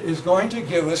that is going to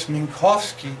give us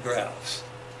Minkowski graphs.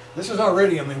 This is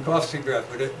already a Minkowski graph,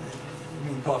 but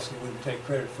Minkowski wouldn't take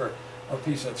credit for a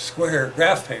piece of square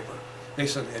graph paper,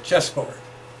 basically a chessboard.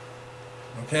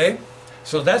 Okay?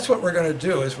 So that's what we're going to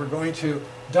do, is we're going to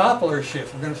Doppler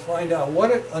shift. We're going to find out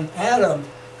what an atom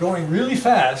going really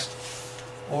fast,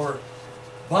 or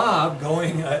Bob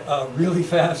going at a really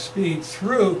fast speed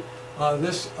through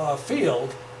this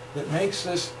field that makes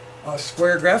this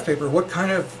square graph paper, what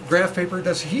kind of graph paper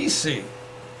does he see?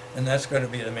 And that's going to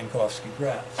be the Minkowski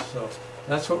graph. So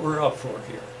that's what we're up for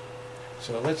here.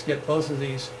 So let's get both of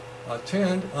these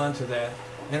tuned onto that.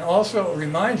 And also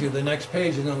remind you, the next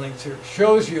page in the links here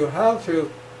shows you how to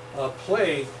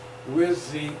play with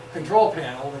the control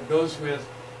panel that goes with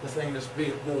the thing that's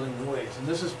building the waves. And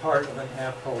this is part of an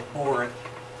app called Board.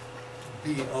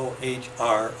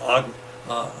 Bohr,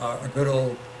 a good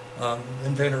old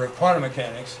inventor of quantum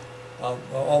mechanics.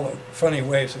 All the funny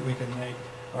waves that we can make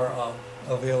are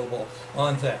available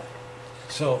on that.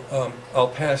 So I'll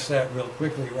pass that real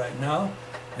quickly right now,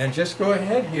 and just go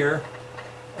ahead here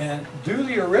and do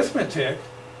the arithmetic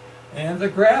and the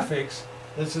graphics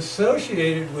that's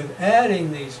associated with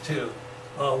adding these two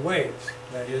waves.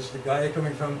 That is, the guy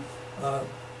coming from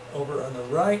over on the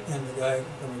right and the guy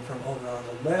coming from over on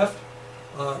the left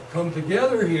come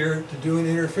together here to do an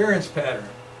interference pattern.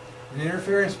 An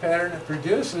interference pattern that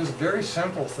produces a very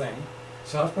simple thing,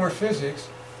 sophomore physics,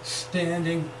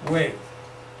 standing wave.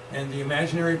 And the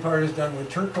imaginary part is done with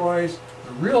turquoise.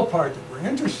 The real part that we're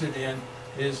interested in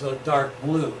is dark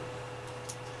blue.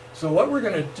 So what we're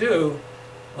going to do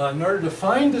in order to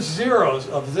find the zeros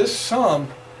of this sum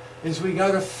is we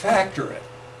got to factor it.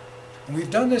 And we've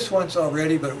done this once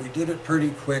already, but we did it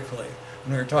pretty quickly.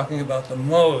 And we were talking about the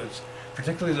modes,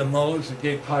 particularly the modes that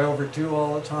gave pi over 2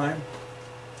 all the time.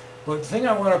 But the thing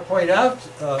I want to point out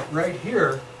right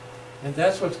here, and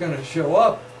that's what's going to show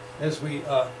up as we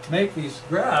make these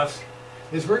graphs,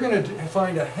 is we're going to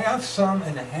find a half sum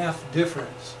and a half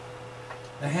difference.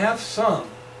 The half sum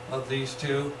of these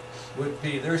two would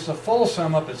be, there's the full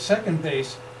sum up at second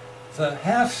base. The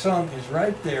half sum is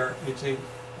right there. It's a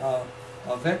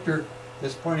vector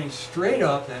that's pointing straight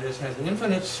up, that is, has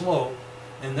infinite slope,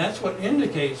 and that's what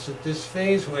indicates that this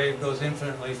phase wave goes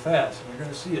infinitely fast. And we're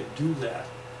going to see it do that.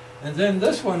 And then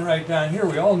this one right down here,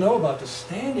 we all know about the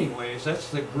standing waves. That's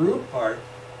the group part.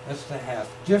 That's the half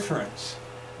difference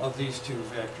of these two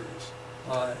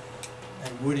vectors.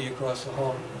 And Woody across the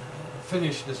hall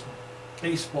finished this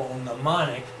baseball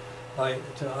mnemonic. I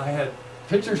had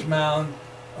pitcher's mound,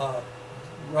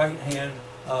 right hand,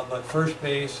 but first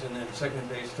base, and then second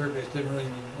base, third base. Didn't really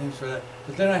need names for that.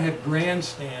 But then I had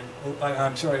grandstand.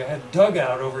 I'm sorry, I had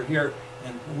dugout over here,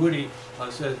 and Woody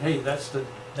said, "Hey, that's the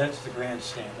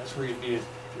grandstand. That's where you'd be if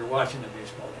you're watching the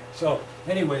baseball game." So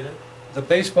anyway, the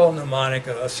baseball mnemonic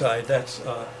aside, that's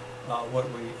what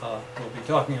we will be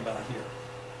talking about here.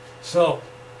 So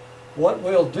what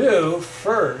we'll do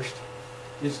first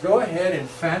is go ahead and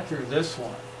factor this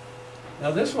one. Now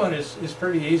this one is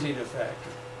pretty easy to factor.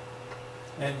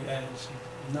 And it's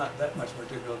not that much more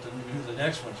difficult than do the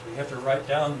next ones. We have to write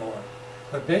down more.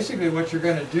 But basically what you're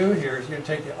going to do here is you're going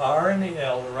to take the R and the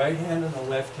L, the right hand and the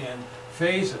left hand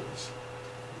phases.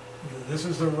 This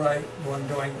is the right one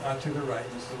going to the right.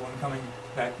 This is the one coming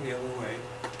back the other way,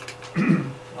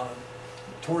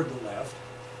 toward the left.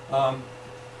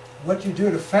 What you do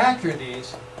to factor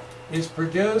these is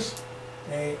produce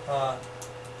a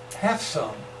half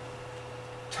sum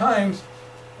times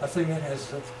a thing that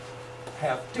has a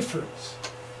half difference.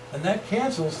 And that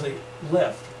cancels the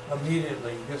left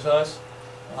immediately. It gives us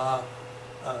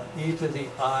e to the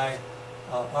I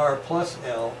r plus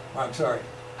L. I'm sorry.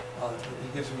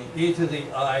 It gives me e to the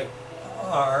I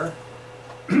r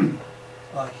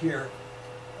here.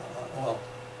 Well,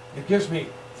 it gives me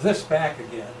this back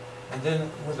again. And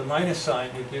then with the minus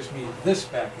sign, it gives me this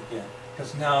back again.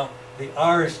 Because now the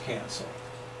r's cancel.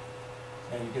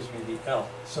 And it gives me the L.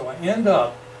 So I end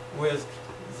up with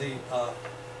the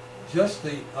just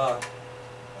the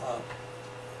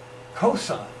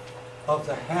cosine of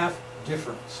the half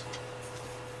difference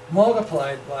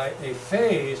multiplied by a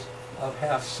phase of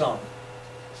half sum.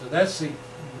 So that's the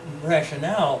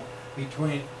rationale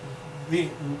between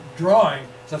drawing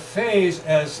the phase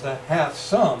as the half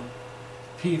sum,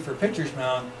 P for pitcher's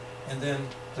mound, and then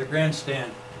the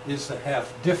grandstand is the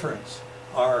half difference,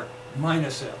 R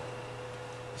minus L.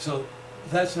 So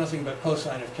that's nothing but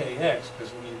cosine of kx,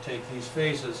 because when you take these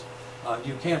phases,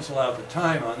 you cancel out the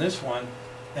time on this one,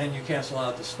 and you cancel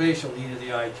out the spatial e to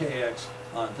the I kx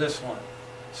on this one.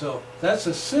 So that's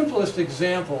the simplest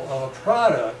example of a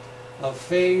product of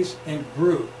phase and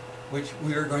group, which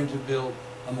we are going to build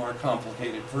a more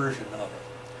complicated version of it.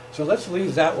 So let's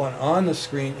leave that one on the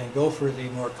screen and go for the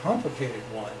more complicated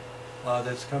one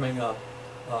that's coming up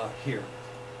here.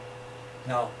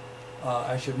 Now,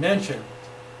 I should mention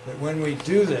that when we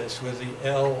do this with the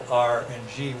L, R, and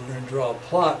G, we're going to draw a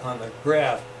plot on the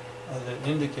graph that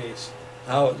indicates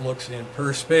how it looks in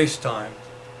per space-time,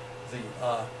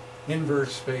 the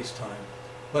inverse space-time.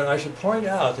 But I should point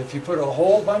out that if you put a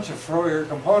whole bunch of Fourier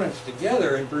components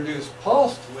together and produce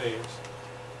pulsed waves,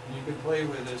 and you can play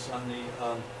with this on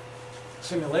the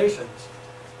simulations,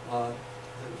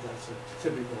 that's a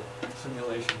typical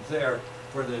simulation there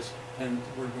for this, and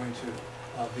we're going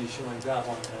to be showing that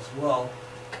one as well.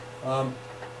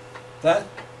 That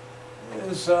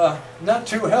is not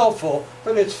too helpful,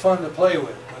 but it's fun to play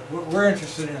with. But what we're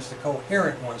interested in is the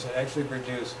coherent ones that actually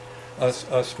produce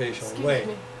a spatial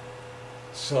wave.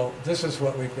 So this is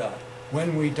what we've got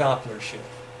when we Doppler shift.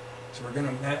 So we're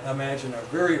going to imagine a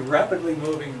very rapidly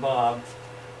moving Bob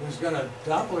who's going to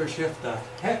Doppler shift the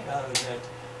heck out of that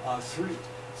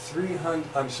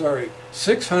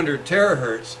 600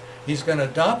 terahertz. He's going to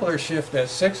Doppler shift that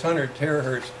 600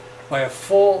 terahertz by a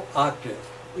full octave.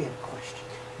 We have a question.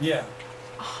 Yeah.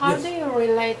 How Yes. do you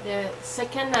relate the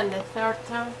second and the third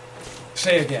term?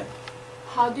 Say again.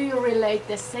 How do you relate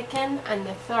the second and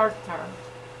the third term?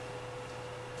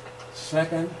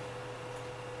 Second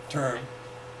term.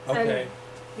 Okay. And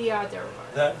the other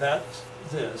one. That's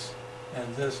this,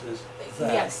 and this is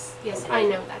that. Yes, yes, Okay. I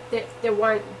know that. The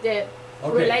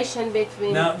Okay. relation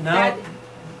between Now, that.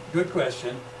 good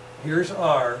question. Here's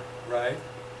R, right?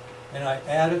 And I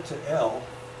add it to L,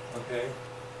 okay?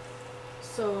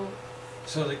 So,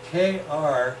 So the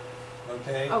KR,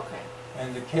 okay, okay.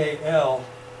 and the KL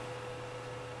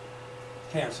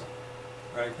cancel,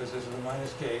 right? Because this is a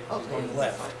minus K, 'cause it's Okay, going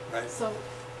left, fine. right? So,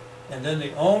 And then the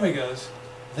omegas,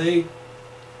 they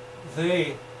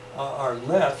are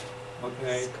left,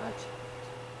 okay, Scotch.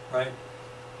 right?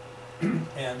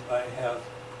 And I have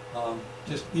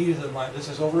just e to the minus, this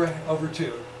is over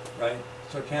 2, right?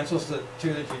 So it cancels the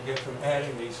 2 that you get from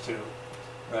adding these two,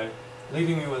 right?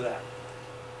 Leaving me with that.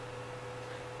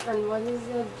 And what is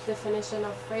the definition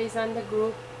of phase and the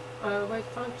group wave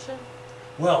function?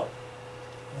 Well,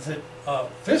 the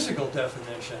physical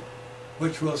definition,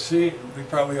 which we'll see, we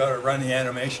probably ought to run the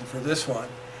animation for this one.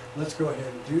 Let's go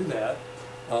ahead and do that.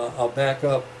 I'll back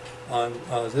up on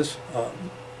this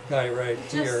guy right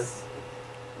here. Just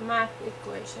math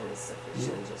equation is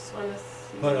sufficient. Just want to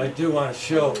see. But I do want to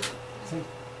show, I think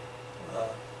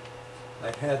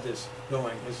I had this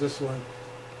going. Is this one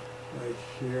right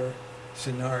here?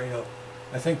 Scenario.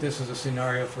 I think this is a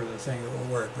scenario for the thing that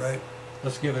will work, right?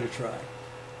 Let's give it a try.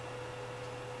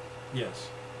 Yes.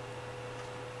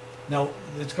 Now,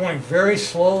 it's going very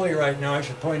slowly right now. I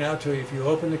should point out to you, if you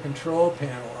open the control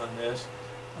panel on this,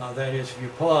 that is, if you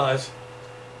pause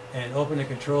and open the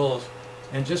controls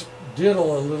and just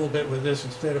diddle a little bit with this,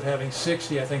 instead of having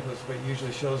 60, I think that's what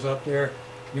usually shows up there,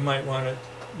 you might want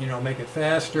to, make it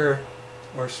faster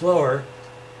or slower.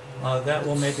 That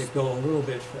will make it go a little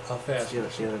bit faster.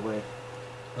 It's the other way.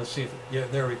 Let's see if, yeah,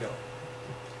 there we go.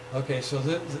 Okay, so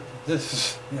this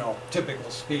is, typical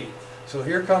speed. So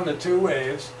here come the two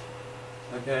waves,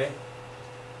 okay?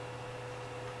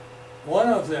 One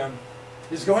of them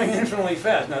is going infinitely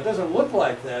fast. Now, it doesn't look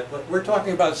like that, but we're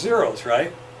talking about zeros,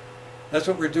 right? That's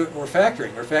what we're doing. We're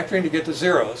factoring. We're factoring to get to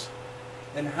zeros.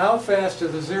 And how fast do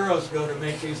the zeros go to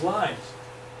make these lines?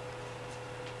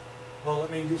 Well, let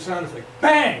me do sound effect.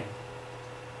 Bang!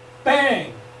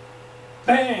 Bang!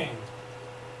 Bang!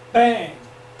 Bang!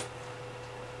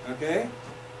 Okay?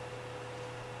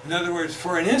 In other words,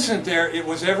 for an instant there, it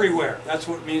was everywhere. That's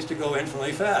what it means to go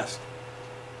infinitely fast.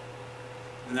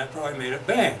 And that probably made it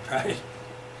bang, right?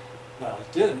 Well,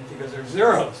 it didn't, because there's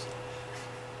zeros.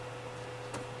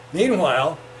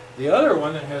 Meanwhile, the other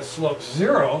one that has slope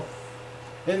 0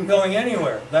 isn't going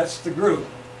anywhere. That's the group.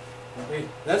 Okay?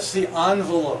 That's the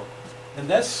envelope. And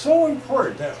that's so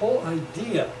important, that whole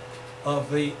idea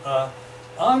of the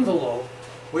envelope,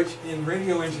 which in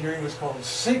radio engineering was called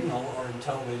signal, or in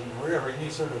television, or wherever, any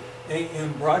sort of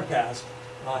AM broadcast,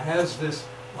 has this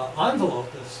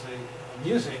envelope that's the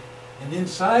music, and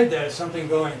inside that is something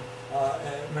going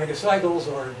megacycles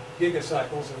or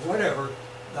gigacycles or whatever,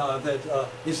 that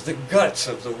is the guts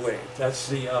of the wave. That's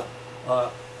the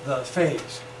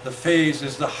phase. The phase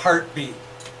is the heartbeat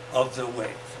of the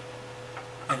wave.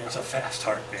 And it's a fast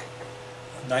heartbeat.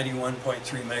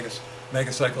 91.3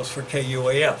 megacycles for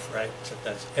KUAF, right? Except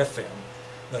that's FM.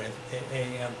 But if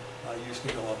AM used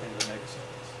to go up into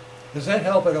megacycles. Does that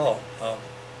help at all?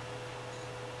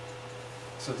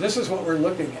 So this is what we're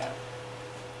looking at.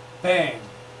 Bang,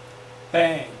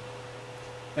 bang,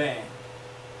 bang.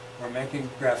 We're making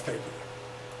graph paper.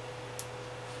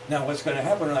 Now what's going to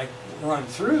happen when I run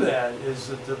through that is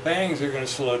that the bangs are going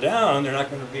to slow down. They're not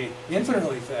going to be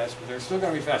infinitely fast, but they're still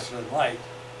going to be faster than light.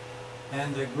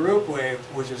 And the group wave,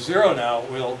 which is 0 now,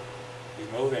 will be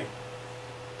moving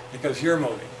because you're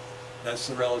moving. That's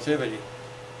the relativity.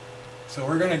 So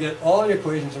we're going to get all the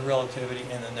equations of relativity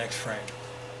in the next frame.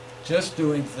 Just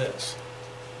doing this.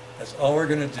 That's all we're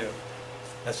going to do.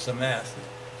 That's the math.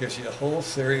 It gives you the whole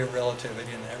theory of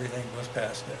relativity, and everything goes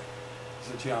past there. It's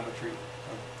the geometry of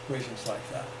equations like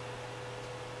that.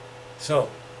 So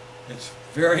it's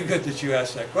very good that you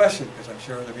asked that question, because I'm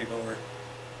sure other people were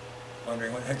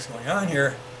wondering what the heck's going on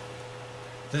here.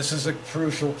 This is a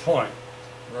crucial point.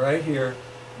 Right here,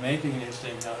 making this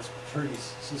thing. Now this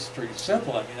is pretty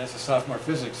simple. I mean, that's a sophomore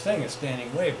physics thing, a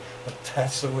standing wave. But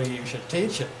that's the way you should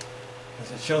teach it.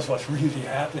 because it shows what's really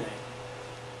happening.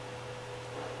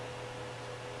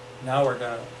 Now we're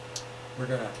gonna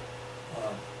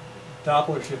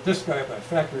Doppler shift this guy by a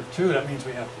factor of 2. That means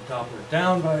we have to Doppler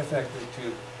down by a factor of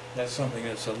 2. That's something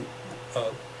that's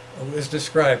is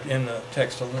described in the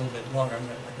text a little bit longer. I'm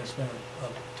not going to spend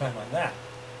time on that.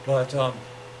 But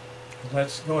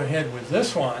let's go ahead with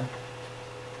this one,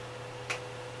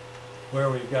 where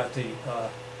we've got the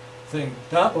thing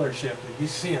Doppler shifted. You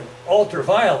see an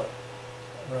ultraviolet,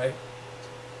 right?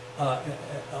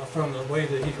 From the wave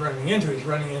that he's running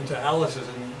into Alice's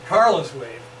and Carla's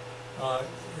wave.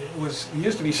 It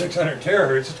used to be 600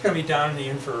 terahertz. It's going to be down in the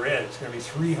infrared. It's going to be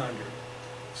 300.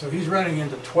 So he's running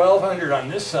into 1200 on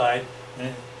this side, and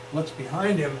it looks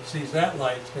behind him and sees that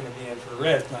light. It's going to be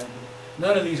infrared.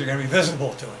 None of these are going to be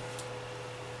visible to him.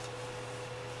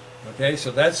 Okay,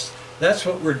 so that's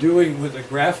what we're doing with the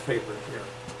graph paper here.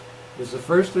 Is the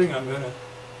first thing I'm going to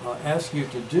ask you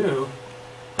to do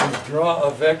is draw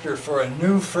a vector for a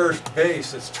new first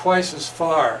base that's twice as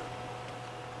far.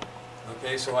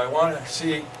 Okay, so I want to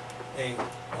see a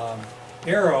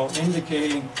arrow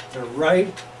indicating the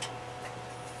right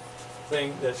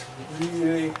thing that's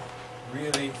really,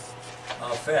 really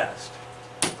fast.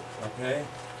 Okay,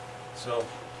 so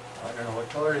I don't know what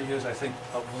color to use. I think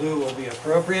a blue will be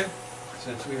appropriate,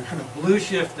 since we're going to blue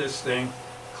shift this thing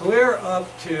clear up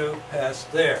to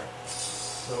past there.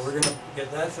 So we're going to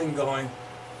get that thing going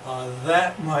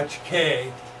that much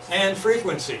K and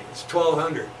frequency. It's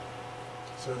 1200.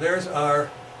 So there's our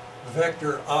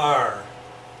vector R,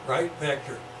 right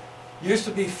vector. Used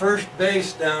to be first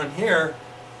base down here.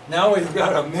 Now we've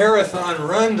got a marathon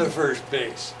run to first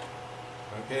base.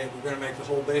 Okay, we're going to make the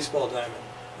whole baseball diamond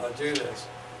do this.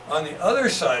 On the other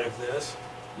side of this,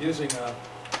 using a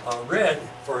red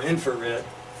for infrared,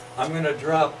 I'm going to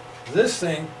drop this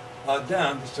thing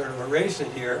down to sort of erase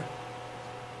it here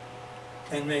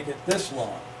and make it this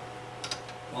long.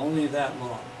 Only that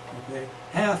long. Okay,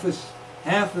 half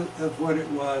of what it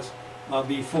was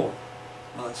before.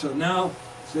 So now,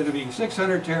 instead of being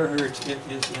 600 terahertz, it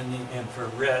is in the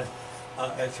infrared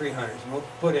at 300. And we'll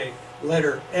put a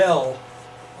letter L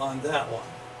on that one.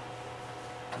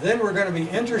 Then we're going to be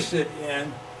interested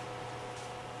in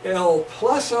L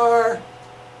plus R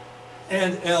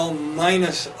and L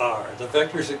minus R, the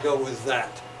vectors that go with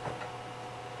that.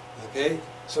 Okay,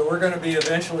 so we're going to be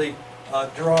eventually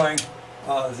drawing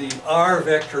the R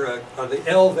vector, the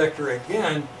L vector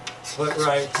again, but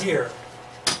right here.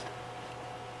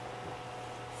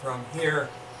 From here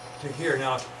to here.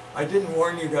 Now, I didn't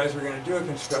warn you guys we're going to do a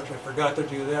construction. I forgot to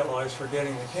do that while I was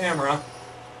forgetting the camera.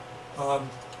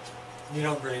 You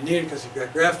don't really need it because you've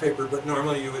got graph paper, but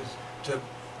normally you would, to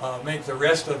make the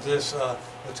rest of this,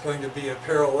 it's going to be a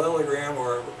parallelogram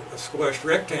or a squashed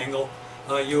rectangle,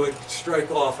 you would strike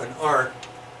off an arc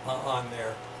on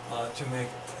there to make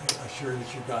sure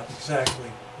that you've got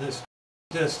exactly this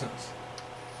distance.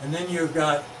 And then you've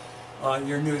got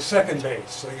your new second base.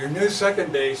 So your new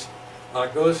second base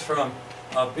goes from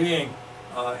being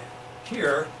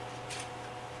here.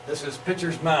 This is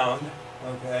Pitcher's Mound,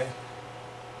 okay?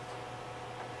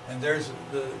 And there's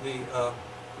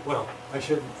well, I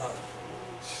shouldn't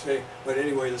say, but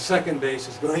anyway, the second base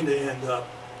is going to end up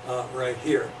right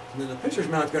here. And then the Pitcher's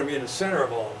Mound is going to be in the center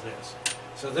of all of this.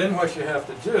 So then what you have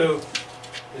to do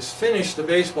is finish the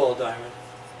baseball diamond.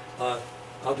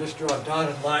 I'll just draw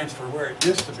dotted lines for where it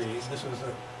used to be. This was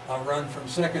a run from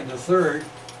second to third,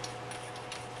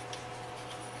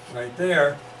 right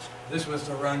there. This was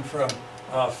the run from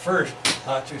first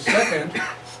to second,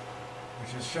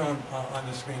 which is shown on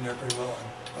the screen there pretty well.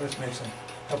 I'll just make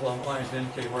a couple of lines to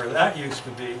indicate where that used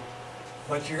to be.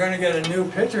 But you're going to get a new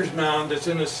pitcher's mound that's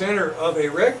in the center of a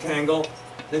rectangle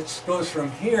that goes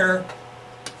from here,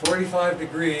 45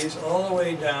 degrees, all the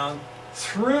way down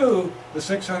through the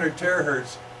 600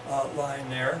 terahertz line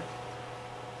there.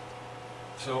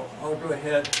 So I'll go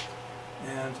ahead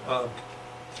and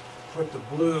put the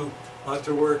blue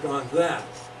to work on that.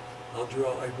 I'll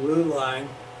draw a blue line,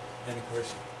 and of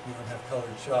course you don't have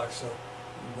colored chalk, so you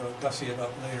can go gussy it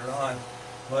up later on.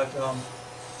 But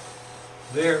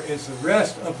there is the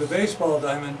rest of the baseball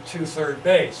diamond to third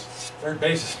base. Third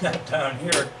base is not down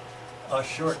here, a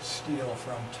short steal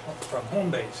from home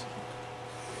base.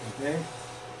 Okay?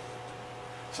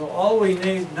 So all we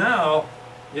need now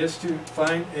is to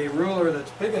find a ruler that's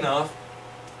big enough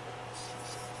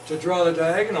to draw the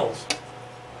diagonals.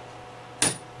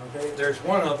 Okay, there's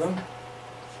one of them.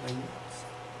 And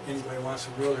anybody wants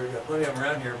a ruler, you've got plenty of them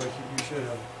around here, but you should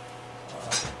have.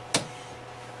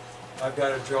 I've got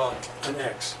to draw an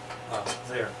X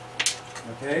there.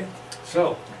 Okay,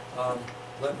 so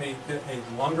let me get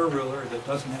a longer ruler that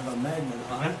doesn't have a magnet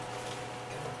on it.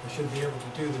 I should be able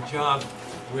to do the job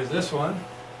with this one.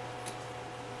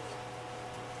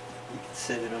 You can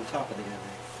set it on top of the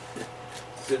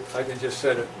other. I can just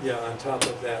set it, yeah, on top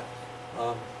of that.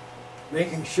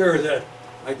 Making sure that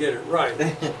I get it right.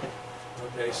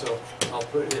 Okay, so I'll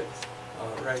put it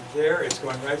right there. It's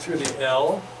going right through the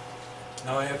L.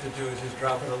 Now all I have to do is just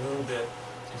drop it a little bit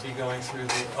to be going through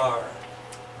the R.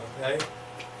 Okay?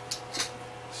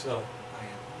 So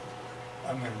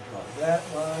I'm going to draw that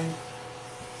line.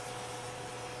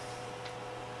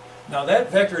 Now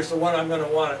that vector is the one I'm going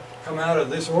to want to come out of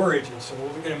this origin, so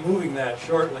we'll be moving that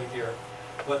shortly here.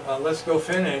 But let's go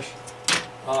finish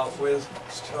with,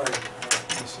 sorry,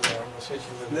 let me see, I almost hit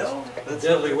you with this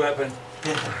deadly weapon.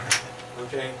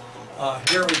 Okay,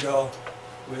 here we go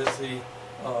with the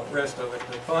rest of it.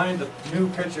 To find the new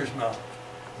pitcher's mount.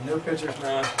 The new pitcher's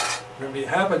mount going to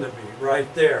happen to be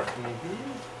right there.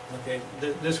 Okay,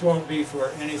 this won't be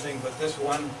for anything but this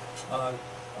one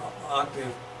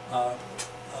octave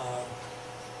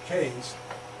case.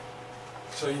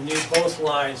 So you need both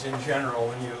lines in general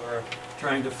when you are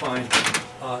trying to find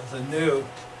the new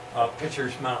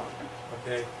pitcher's mount.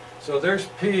 Okay, so there's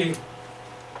P.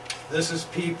 This is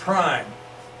P prime.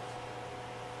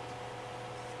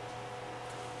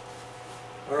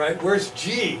 All right, where's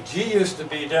G? G used to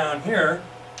be down here.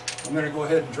 I'm going to go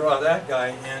ahead and draw that guy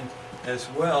in as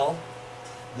well.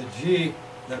 The G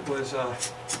that was, I'll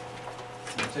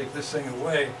take this thing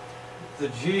away. The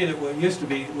G that used to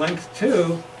be length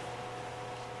 2,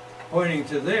 pointing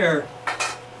to there,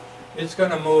 it's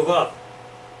going to move up.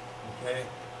 Okay.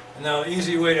 And now, an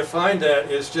easy way to find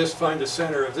that is just find the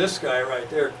center of this guy right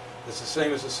there. It's the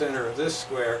same as the center of this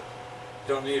square.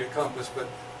 Don't need a compass, but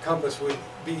compass would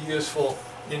be useful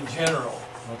in general.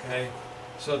 Okay.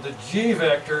 So the G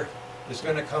vector is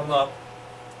going to come up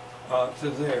to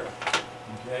there.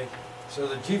 Okay. So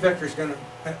the G vector is going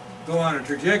to go on a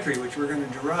trajectory, which we're going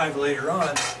to derive later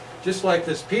on, just like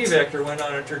this P vector went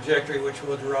on a trajectory, which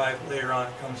we'll derive later on.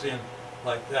 It comes in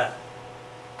like that.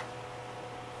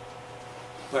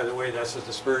 By the way, that's a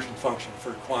dispersion function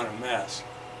for quantum mass.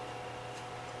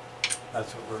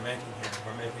 That's what we're making here.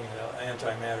 We're making an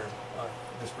antimatter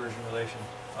dispersion relation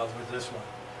with this one.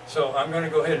 So I'm going to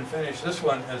go ahead and finish this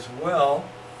one as well.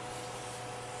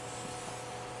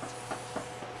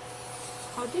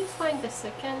 How do you find the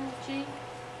second G?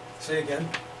 Say again?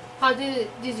 How did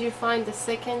you find the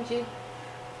second G?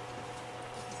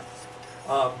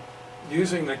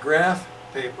 Using the graph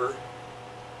paper,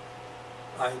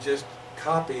 I just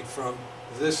copied from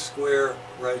this square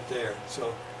right there.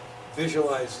 So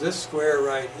visualize this square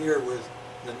right here with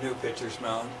the new pitcher's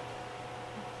mount,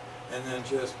 and then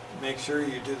just make sure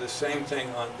you do the same thing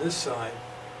on this side.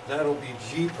 That'll be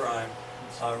G prime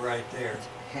right there.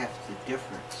 Half the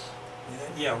difference.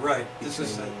 Yeah, right. This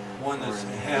is the one that's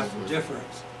half the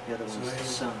difference. The other one's the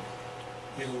sum.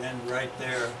 It'll end right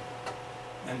there.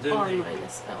 And then R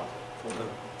minus L.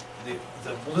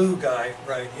 the blue guy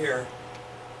right here,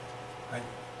 I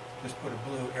just put a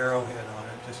blue arrowhead on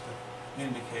it just to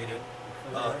indicate it,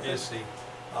 is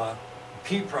the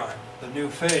P prime, the new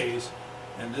phase,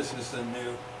 and this is the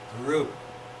new group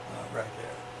right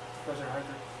there. Professor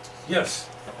Harter, Yes,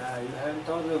 you haven't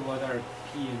told us what are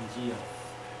P and G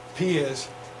are. P is,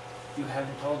 You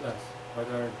haven't told us what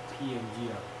are P and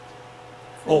G are.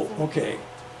 oh, okay.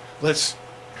 Let's,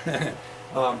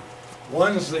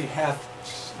 one's the half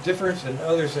difference and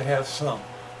others the half sum.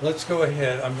 Let's go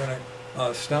ahead. I'm going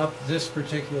to stop this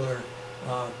particular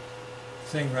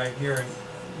thing right here, and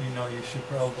you know you should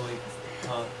probably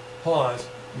pause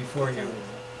before you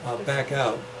back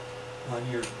out on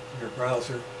your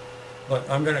browser. But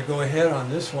I'm going to go ahead on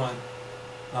this one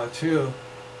too,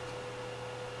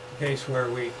 the case where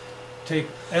we take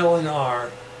L and R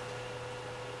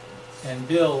and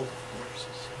build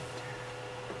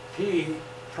P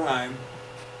prime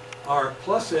R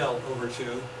plus L over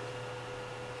 2.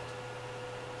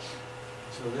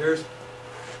 So there's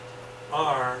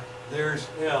R, there's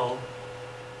L,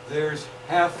 there's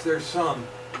half their sum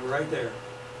right there.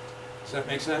 Does that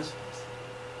make sense?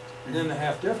 And then the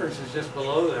half difference is just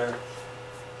below there.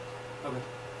 Okay.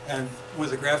 And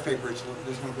with the graph paper,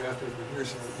 there's no graph paper here,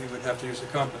 so you would have to use a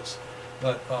compass.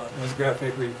 But with graph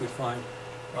paper, you could find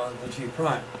the G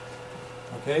prime.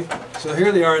 Okay, so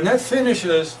here they are, and that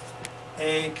finishes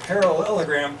a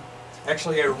parallelogram,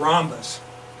 actually a rhombus.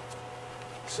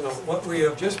 So what we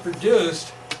have just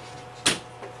produced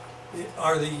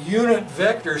are the unit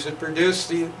vectors that produce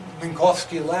the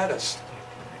Minkowski lattice.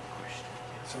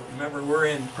 So remember, we're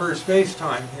in per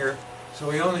space-time here, so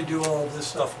we only do all of this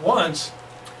stuff once,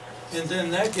 and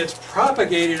then that gets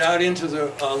propagated out into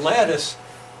the lattice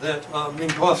that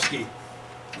Minkowski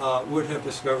would have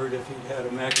discovered if he had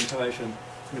a Macintosh and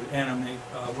could animate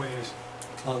waves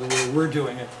the way we're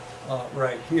doing it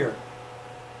right here.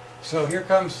 So here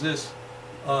comes this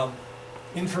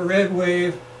infrared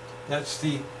wave. That's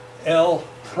the L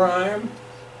prime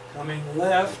coming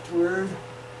leftward,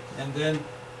 and then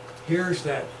here's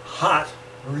that hot,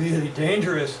 really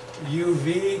dangerous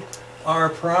UV R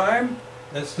prime.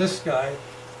 That's this guy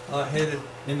headed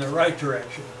in the right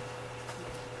direction,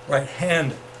 right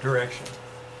hand direction.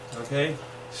 Okay,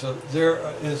 so there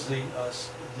is the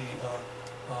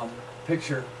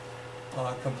picture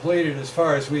completed as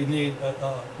far as we need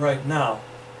right now.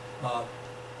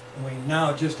 We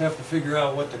now just have to figure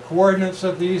out what the coordinates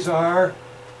of these are,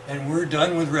 and we're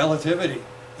done with relativity.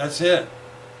 That's it,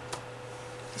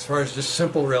 as far as just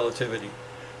simple relativity.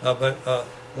 But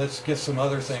let's get some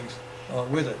other things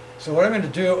with it. So what I'm going to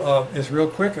do is real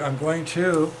quick, I'm going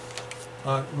to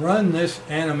run this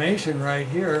animation right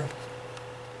here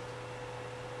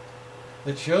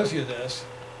that shows you this.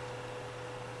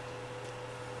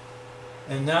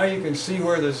 And now you can see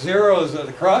where the zeros,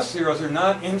 the cross zeros, are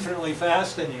not infinitely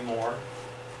fast anymore.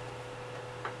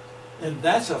 And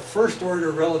that's a first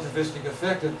order relativistic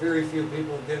effect that very few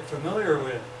people get familiar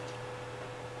with.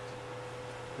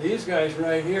 These guys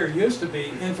right here used to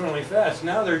be infinitely fast.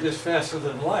 Now they're just faster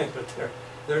than light, but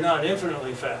they're not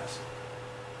infinitely fast.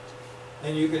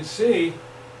 And you can see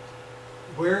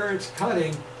where it's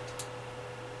cutting,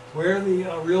 where the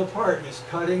real part is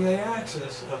cutting the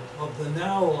axis of the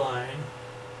now line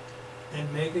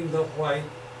and making the white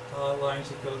lines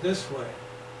that go this way.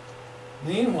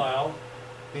 Meanwhile,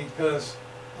 because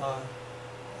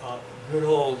good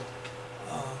old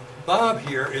Bob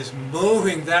here is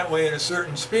moving that way at a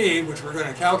certain speed, which we're going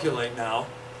to calculate now,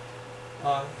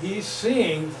 he's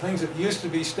seeing things that used to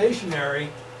be stationary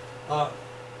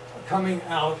coming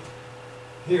out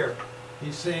here.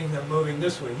 He's seeing them moving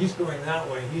this way. He's going that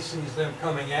way. He sees them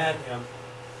coming at him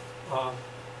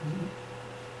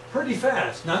pretty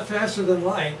fast, not faster than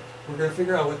light. We're going to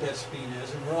figure out what that speed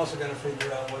is, and we're also going to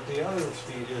figure out what the other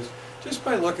speed is just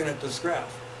by looking at this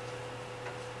graph.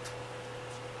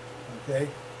 Okay?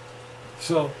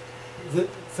 So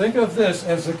think of this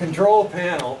as the control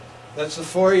panel. That's the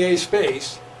Fourier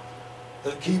space,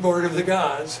 the keyboard of the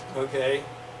gods, okay?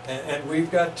 And we've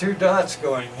got two dots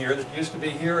going here that used to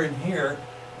be here and here,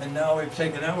 and now we've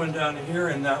taken that one down to here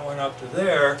and that one up to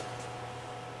there,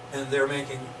 and they're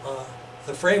making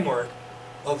the framework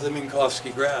of the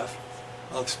Minkowski graph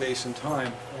of space and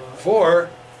time.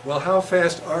 For, well, how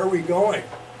fast are we going?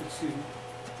 Excuse me.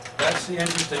 That's the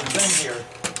interesting thing here,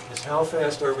 is how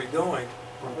fast are we going?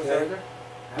 Professor,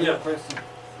 I have Yeah. a question.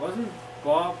 Wasn't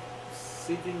Bob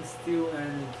sitting still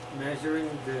and measuring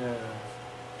the...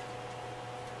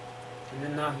 And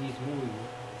then now he's moving.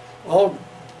 All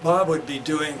Bob would be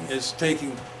doing is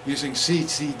using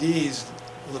CCDs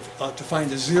to find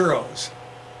the zeros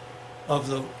of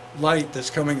the light that's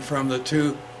coming from the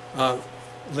two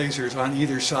lasers on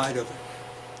either side of it.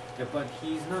 Yeah, but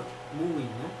he's not moving,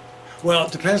 no? Well,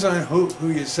 it depends on who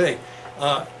you say.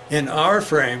 In our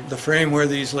frame, the frame where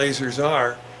these lasers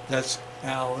are, that's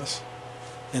Alice,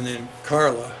 and then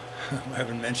Carla. I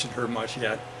haven't mentioned her much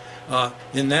yet.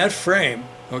 In that frame,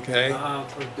 okay.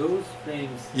 For those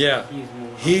frames, Yeah, he's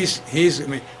moving. I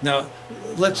mean, now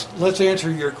let's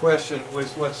answer your question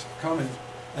with what's coming,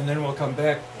 and then we'll come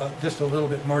back just a little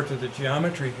bit more to the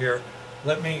geometry here.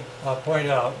 Let me point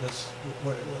out this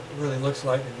what it really looks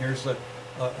like, and here's the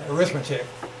arithmetic.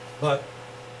 But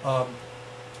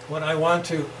what I want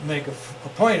to make a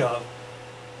point of,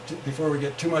 before we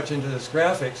get too much into this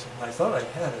graphics, I thought I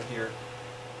had it here.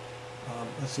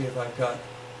 Let's see if I've got.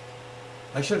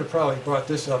 I should have probably brought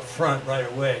this up front right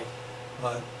away.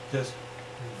 Darn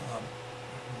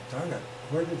it,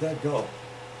 where did that go?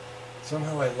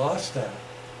 Somehow I lost that.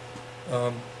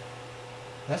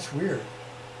 That's weird.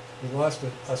 We lost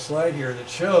a slide here that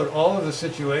showed all of the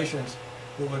situations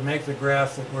that would make the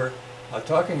graph that we're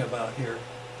talking about here.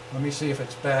 Let me see if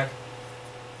it's back.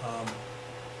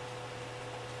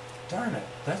 Darn it,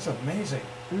 that's amazing.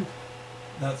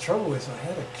 Now the trouble is I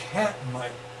had a cat in my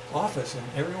office, and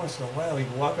every once in a while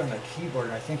he'd walk on the keyboard,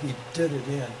 and I think he did it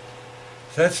in.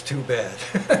 That's too bad.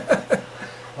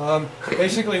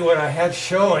 Basically what I had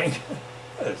showing,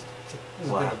 this has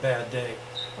been a bad day.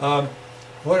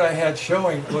 What I had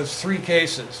showing was three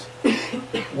cases.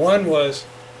 One was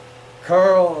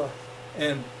Carl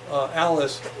and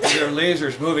Alice, their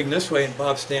lasers moving this way and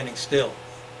Bob standing still.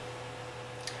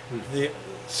 The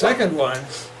second one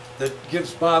that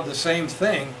gives Bob the same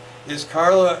thing is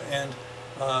Carla and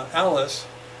Alice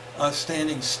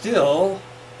standing still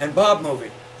and Bob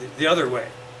moving the other way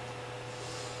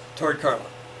toward Carla.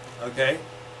 Okay?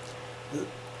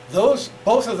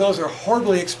 Both of those are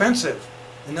horribly expensive.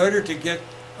 In order to get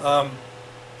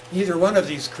either one of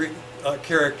these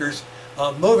characters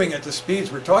moving at the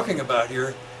speeds we're talking about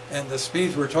here, and the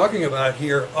speeds we're talking about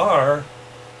here are,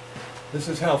 this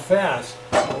is how fast,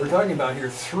 we're talking about here,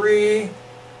 3,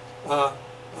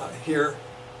 here,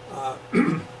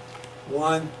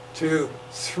 1, 2,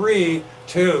 3,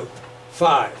 2,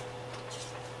 5.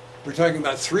 We're talking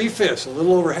about 3/5, a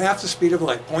little over half the speed of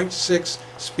light, 0.6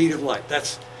 speed of light.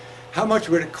 That's how much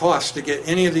would it cost to get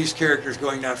any of these characters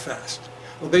going that fast?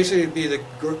 Well, basically it'd be the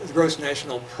gross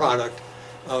national product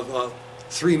of the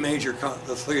three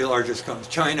largest economies,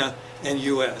 China and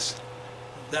US.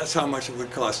 That's how much it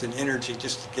would cost in energy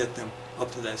just to get them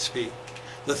up to that speed.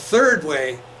 The third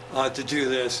way to do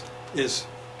this is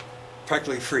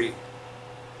practically free.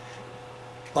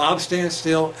 Bob stands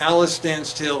still, Alice stands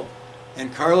still,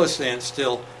 and Carla stands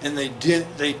still, and they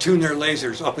tune their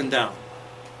lasers up and down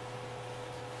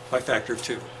by factor of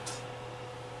 2.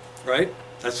 Right?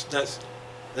 That's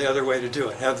the other way to do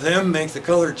it. Have them make the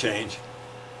color change,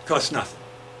 costs nothing.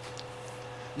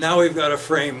 Now we've got a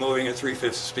frame moving at 3/5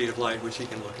 the speed of light, which he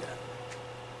can look at.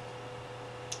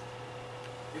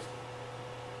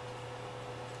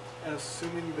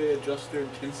 Assuming they adjust their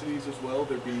intensities as well,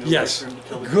 there'd be no Yes, way for him to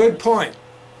tell the good difference? point.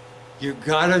 You've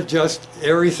got to adjust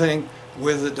everything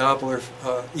with the Doppler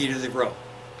e to the rho,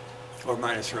 or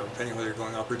minus rho, depending whether you're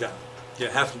going up or down. You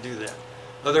have to do that.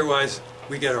 Otherwise,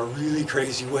 we get a really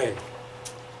crazy wave.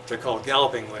 They're called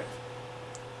galloping wave.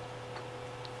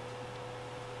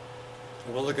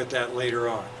 And we'll look at that later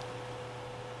on.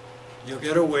 You'll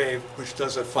get a wave which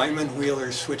does a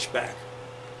Feynman-Wheeler switchback.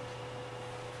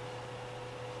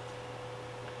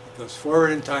 It goes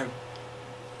forward in time,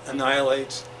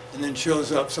 annihilates, and then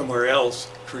shows up somewhere else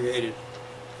created.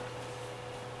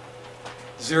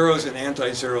 Zeros and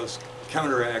anti-zeros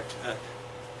counteract.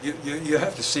 You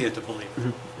have to see it to believe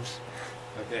it.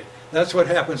 Okay, that's what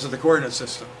happens to the coordinate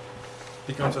system. It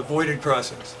becomes a voided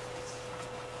process.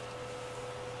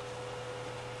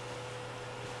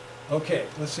 Okay,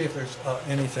 let's see if there's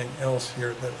anything else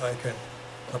here that I can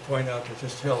point out to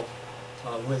just help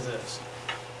with this.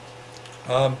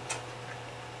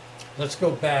 Let's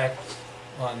go back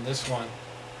on this one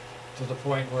to the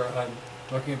point where I'm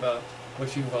talking about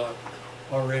what you've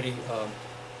already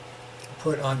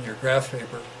put on your graph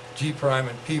paper, G prime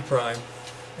and P prime,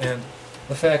 and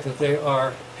the fact that they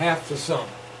are half the sum.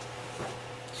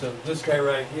 So this guy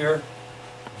right here,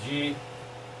 G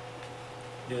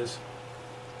is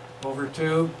over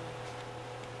 2,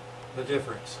 the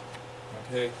difference.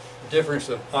 Okay, the difference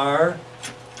of R,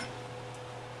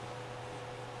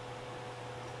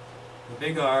 the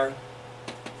big R,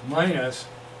 minus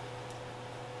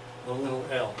the little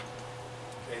l.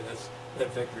 Okay, that's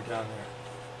that vector down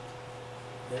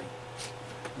there. Okay,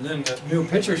 and then the new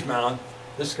pitcher's mound,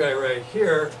 this guy right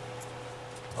here,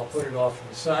 I'll put it off to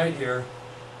the side here.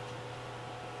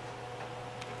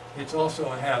 It's also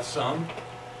a half sum.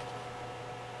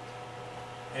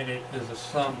 And it is a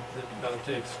sum that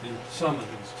takes the sum of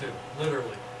these two,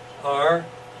 literally. R,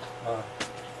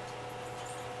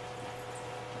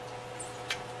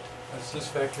 that's this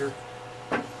vector.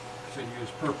 Should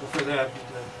use purple for that,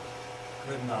 but that's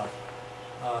good enough.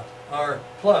 R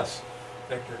plus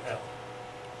vector L.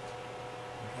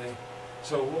 Okay,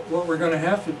 so what we're going to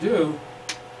have to do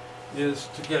is,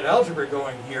 to get algebra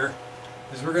going here,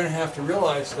 is we're going to have to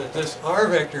realize that this R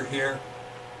vector here,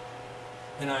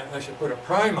 and I should put a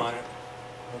prime on it,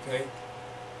 okay,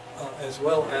 as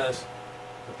well as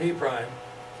the P prime,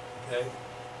 okay,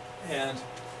 and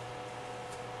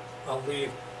I'll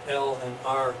leave L and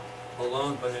R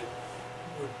alone, but it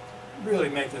would really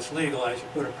make this legal. I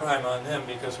should put a prime on them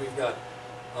because we've got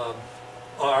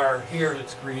R here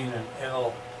that's green and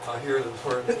L here that's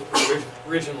where it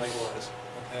originally was,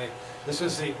 okay. This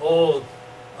is the old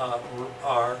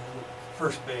R,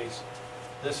 first base.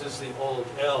 This is the old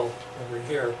L over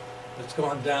here that's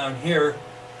gone down here,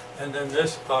 and then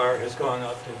this R has gone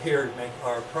up to here to make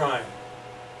R prime.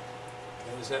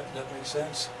 Okay, does that make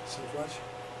sense so much,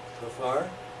 so far?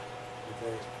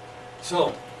 Okay.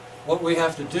 So what we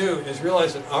have to do is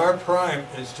realize that R prime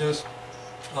is just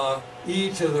e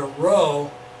to the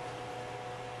rho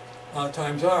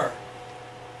times R,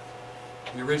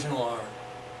 the original R.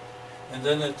 And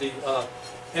then that the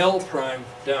L prime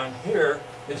down here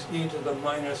is e to the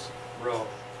minus rho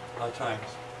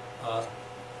times, I'll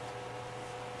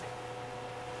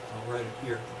write it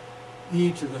here,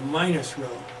 e to the minus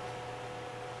rho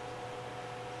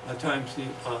times the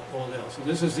old L. So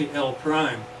this is the L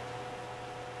prime.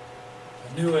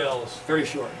 The new L is very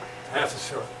short, half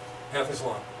as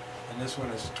long, and this one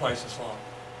is twice as long.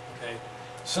 Okay,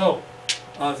 so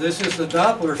This is the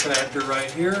Doppler factor right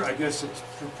here. I guess it's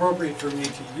appropriate for me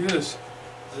to use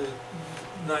the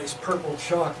nice purple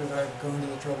chalk that I've gone to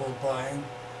the trouble of buying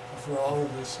for all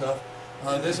of this stuff.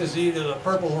 This is e to the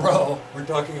purple rho. We're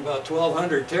talking about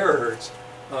 1200 terahertz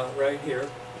right here.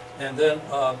 And then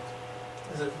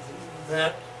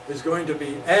that is going to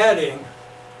be adding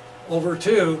over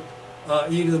to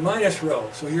e to the minus rho.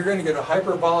 So you're going to get a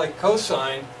hyperbolic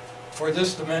cosine for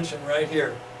this dimension right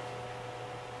here.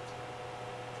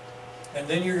 And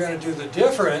then you're going to do the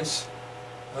difference,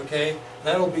 okay?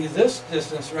 That'll be this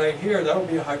distance right here. That'll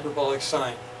be a hyperbolic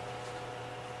sine.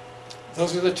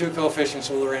 Those are the two coefficients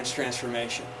of Lorentz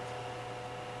transformation.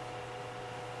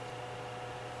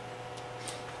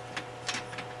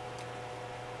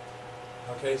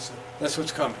 Okay, so that's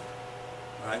what's coming.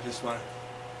 I just want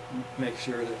to make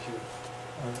sure that you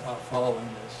are following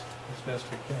this as best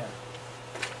we can.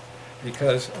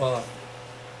 Because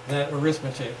that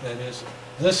arithmetic, that is,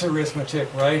 this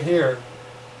arithmetic right here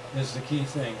is the key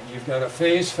thing. You've got a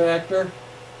phase factor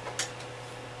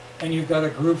and you've got a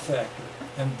group factor.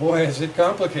 And boy, is it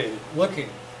complicated looking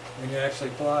when you actually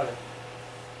plot it.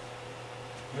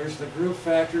 There's the group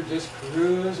factor just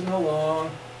cruising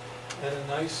along at a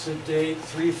nice sedate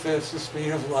 3/5 the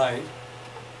speed of light.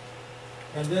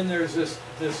 And then there's this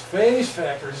phase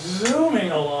factor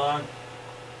zooming along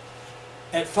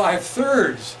at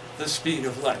 5/3 the speed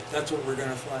of light. That's what we're going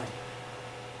to find.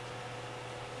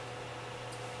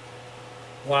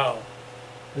 Wow.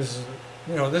 This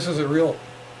is a real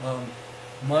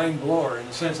mind blower in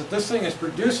the sense that this thing is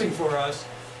producing for us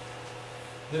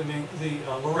the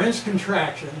Lorentz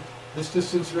contraction, this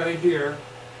distance right here,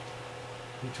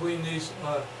 between these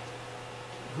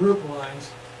group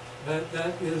lines,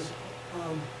 that is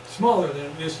smaller than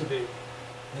it used to be.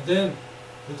 And then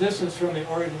the distance from the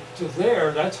origin to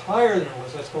there, that's higher than it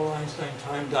was. That's called Einstein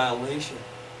time dilation.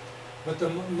 But the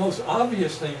most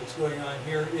obvious thing that's going on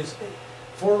here is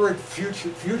forward,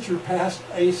 future, past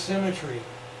asymmetry.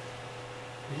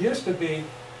 It used to be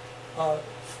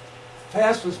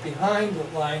past was behind the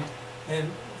line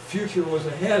and future was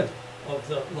ahead of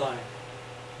the line.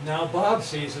 Now Bob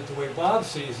sees it, the way Bob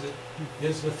sees it,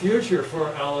 is the future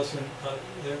for Allison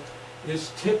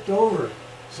is tipped over.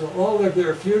 So all of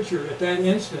their future at that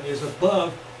instant is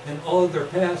above and all of their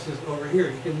past is over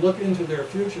here. You can look into their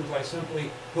future by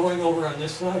simply going over on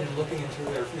this side and looking into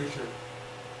their future.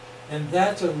 And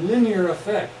that's a linear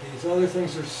effect. These other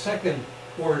things are second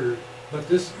order, but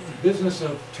this business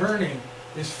of turning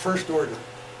is first order.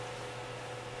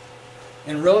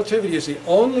 And relativity is the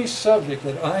only subject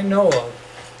that I know of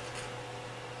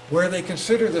where they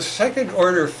consider the second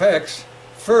order effects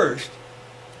first,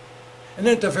 and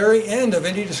then at the very end of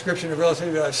any description of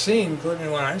relativity I've seen, including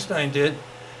the one Einstein did,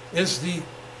 is the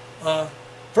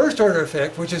first order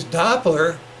effect, which is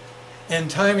Doppler, and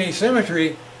time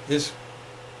asymmetry is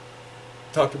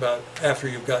talked about after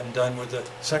you've gotten done with the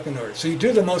second order. So you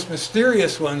do the most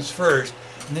mysterious ones first,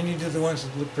 and then you do the ones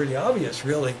that look pretty obvious,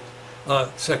 really,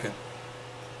 second.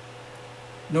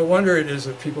 No wonder it is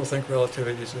that people think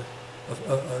relativity is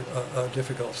a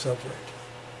difficult subject.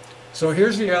 So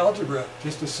here's the algebra,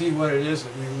 just to see what it is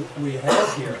that we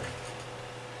have here.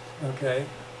 Okay,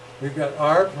 we've got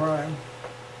r prime,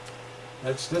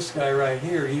 that's this guy right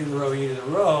here, e to the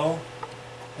rho,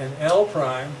 and L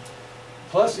prime,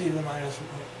 plus e to the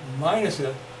minus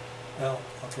it, L,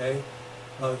 okay,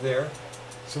 there.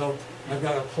 So I've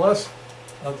got a plus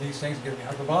of these things give me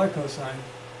hyperbolic cosine,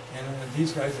 and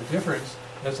these guys are difference,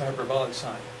 that's a hyperbolic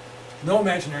sine. No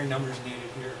imaginary numbers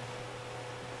needed here.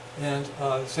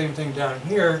 And same thing down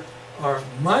here, our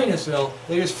minus L,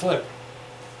 they just flip.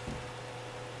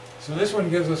 So this one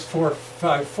gives us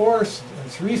 5/4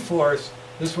 and 3/4.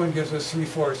 This one gives us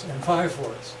 3/4 and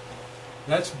 5/4.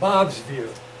 That's Bob's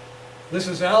view. This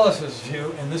is Alice's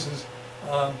view, and this is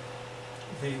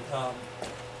the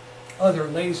other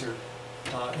laser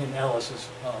in Alice's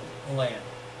land.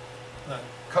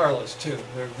 Carla's too.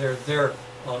 They're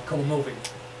co-moving.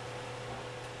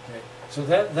 Okay. So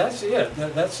that's it.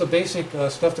 That's the basic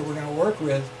stuff that we're going to work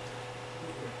with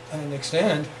and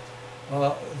extend.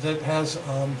 That has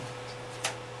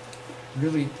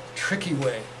really tricky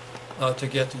way to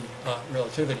get the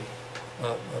relativity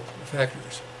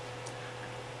factors.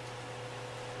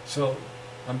 So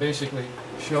I'm basically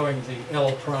showing the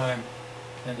L prime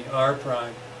and the R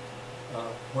prime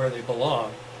where they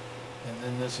belong, and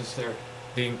then this is their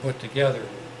being put together.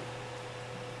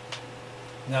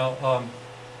 Now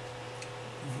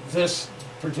this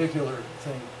particular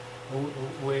thing,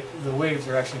 the waves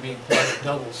are actually being plotted at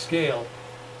double scale,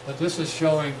 but this is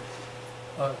showing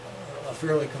a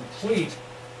fairly complete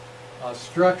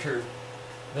structure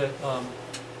that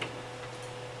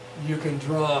you can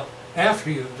draw after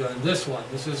you've done this one.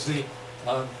 This is the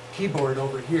keyboard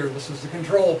over here. This is the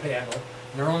control panel.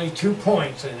 There are only 2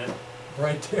 points in it,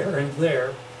 right there and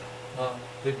there,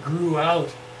 that grew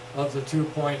out of the 2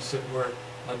 points that were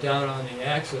down on the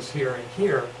axis here and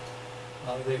here.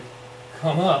 They've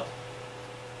come up,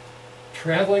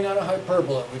 traveling on a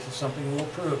hyperbola, which is something we'll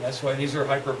prove. That's why these are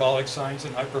hyperbolic sines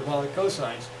and hyperbolic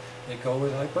cosines. They go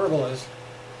with hyperbolas.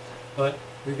 But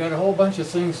we've got a whole bunch of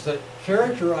things that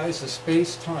characterize the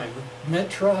space-time,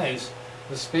 metrize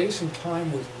the space and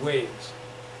time with waves.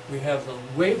 We have the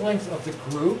wavelength of the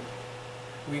group,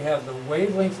 we have the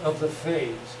wavelength of the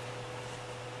phase,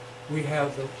 we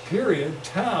have the period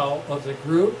tau of the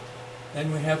group,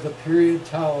 and we have the period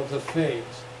tau of the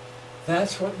phase.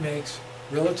 That's what makes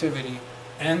relativity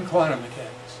and quantum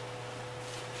mechanics.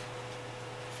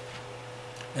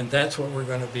 And that's what we're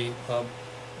going to be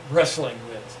wrestling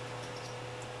with.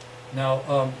 Now,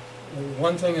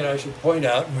 one thing that I should point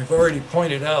out, and we've already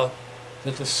pointed out,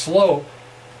 that the slope,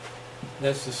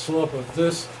 that's the slope of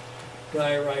this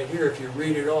guy right here, if you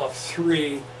read it off,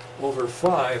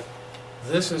 3/5,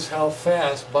 this is how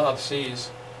fast Bob sees,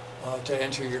 to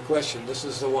answer your question. This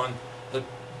is the one that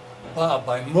Bob,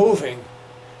 by moving,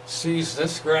 sees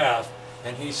this graph,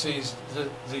 and he sees the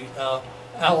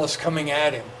Alice coming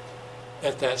at him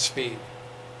at that speed.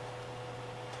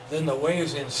 Then the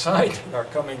waves inside are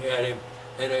coming at him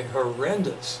at a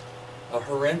horrendous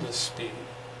speed.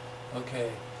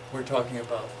 Okay, we're talking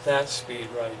about that speed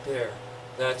right there,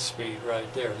 that speed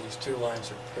right there. These 2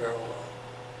 lines are parallel.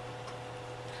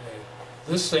 Okay,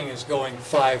 this thing is going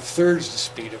 5/3 the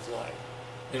speed of light.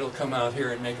 It'll come out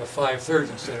here and make a 5/3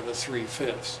 instead of a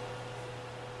 3/5.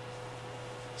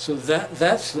 So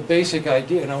that's the basic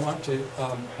idea, and I want to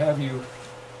have you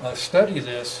study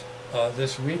this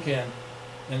this weekend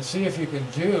and see if you can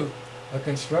do a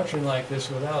construction like this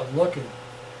without looking.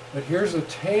 But here's a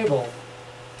table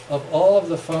of all of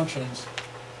the functions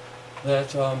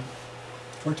that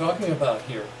we're talking about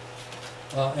here,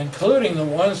 including the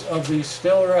ones of the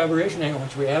stellar aberration angle,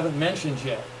 which we haven't mentioned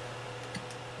yet.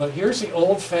 But here's the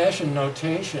old-fashioned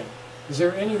notation. Is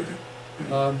there any...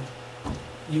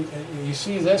 you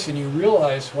see this and you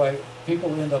realize why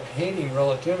people end up hating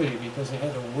relativity, because they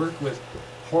had to work with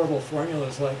horrible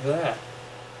formulas like that.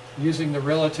 Using the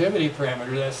relativity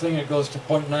parameter, that thing that goes to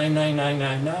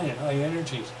 0.99999 at high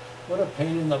energies. What a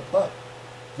pain in the butt.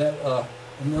 That,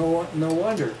 no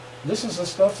wonder. This is the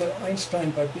stuff that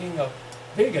Einstein, by being a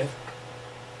bigot,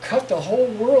 cut the whole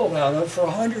world out of for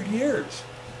 100 years.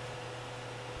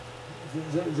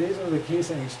 These are the key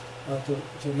things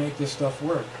to make this stuff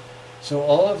work. So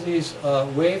all of these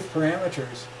wave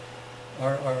parameters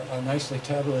are nicely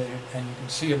tabulated, and you can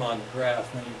see them on the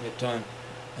graph when you get done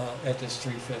at this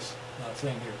 3/5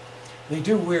 thing here. They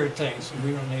do weird things, and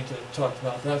we don't need to talk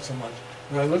about that so much.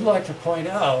 But I would like to point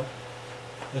out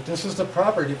that this is the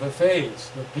property of a phase.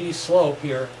 The P slope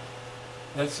here,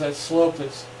 that's that slope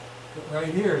that's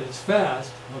right here, that's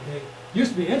fast, okay?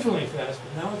 Used to be infinitely fast,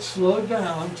 but now it's slowed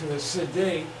down to a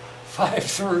sedate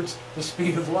 5/3 the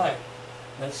speed of light.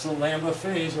 That's the lambda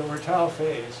phase over tau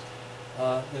phase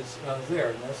that's there.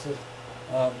 And that's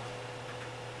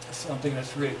something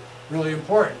that's really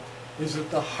important, is that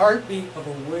the heartbeat of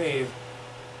a wave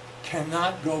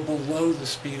cannot go below the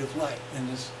speed of light in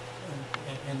this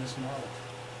model.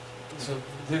 So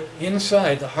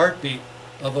inside the heartbeat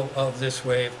of this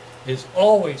wave is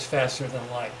always faster than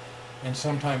light, and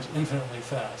sometimes infinitely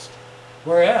fast.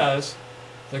 Whereas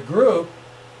the group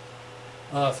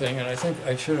thing, and I think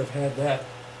I should have had that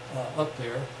up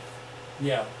there.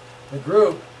 Yeah, the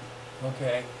group,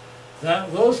 okay,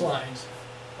 those lines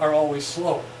are always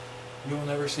slower. You will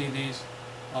never see these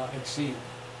exceed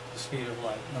the speed of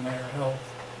light, no matter how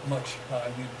much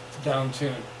you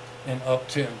down-tune and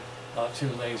up-tune 2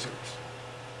 lasers.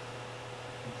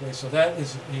 Okay, so that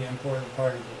is the important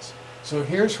part of this. So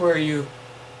here's where you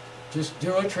just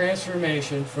do a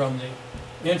transformation from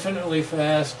the infinitely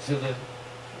fast to the,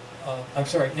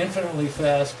 infinitely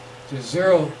fast to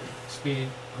 0 speed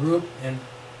group and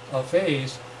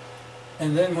phase.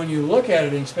 And then when you look at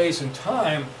it in space and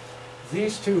time,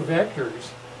 these 2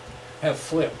 vectors have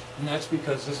flipped. And that's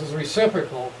because this is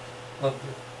reciprocal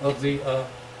of the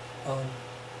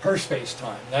per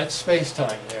space-time. That's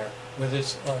space-time there with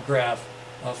its graph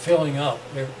filling up,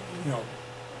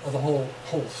 the whole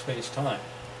space-time.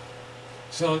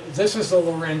 So this is the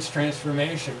Lorentz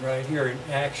transformation right here in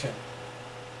action.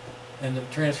 And the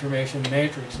transformation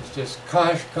matrix is just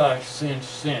cosh, cinch,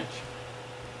 cinch.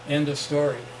 End of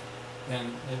story.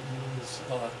 And it's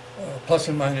plus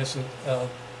and minus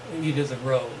e to the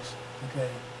rows. Okay.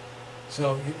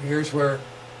 So here's where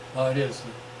it is.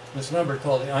 this number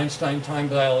called the Einstein time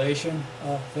dilation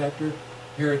factor.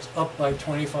 Here it's up by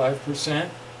 25%,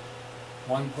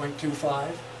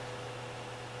 1.25.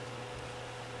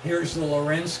 Here's the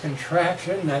Lorentz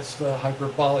contraction, that's the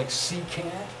hyperbolic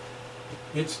secant.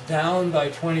 It's down by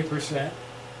 20%,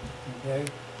 okay?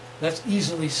 That's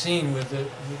easily seen with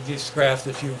this graph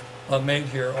that you've made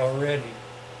here already.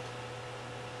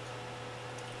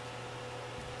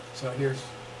 So here's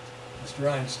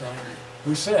Mr. Einstein,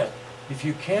 who said, if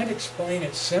you can't explain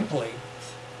it simply,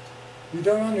 you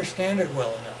don't understand it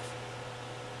well enough.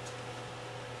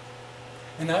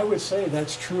 And I would say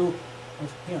that's true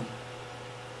of him,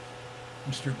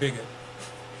 Mr. Bigot.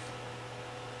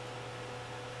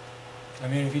 I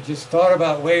mean, if you just thought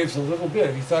about waves a little bit,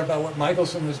 if you thought about what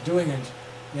Michelson was doing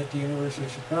at the University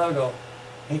of Chicago,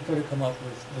 he could have come up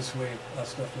with this wave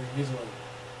stuff very easily.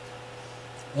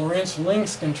 Lorentz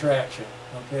length contraction,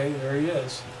 okay, there he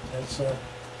is. That's,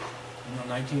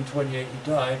 1928 he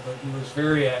died, but he was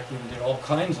very active and did all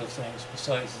kinds of things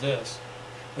besides this.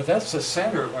 But that's the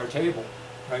center of our table,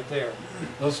 right there,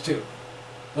 those two.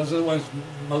 Those are the ones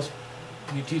most,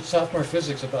 you teach sophomore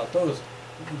physics about those.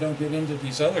 You don't get into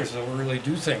these others that will really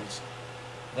do things.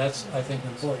 That's, I think,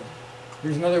 important.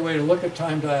 Here's another way to look at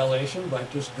time dilation by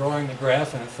just drawing the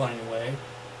graph in a funny way.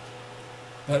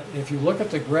 But if you look at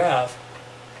the graph,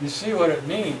 you see what it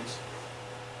means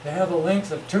to have a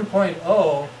length of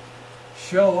 2.0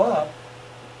 show up.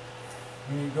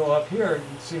 When you go up here, you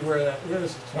can see where that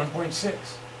is. It's 1.6.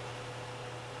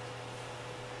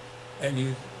 And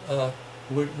you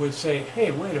would say, hey,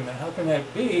 wait a minute, how can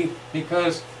that be?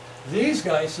 Because these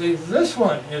guys say this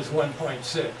one is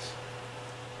 1.6.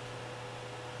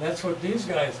 That's what these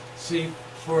guys see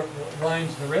for the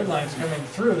lines, the red lines coming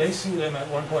through. They see them at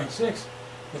 1.6.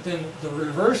 But then the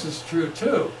reverse is true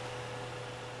too.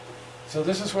 So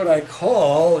this is what I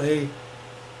call a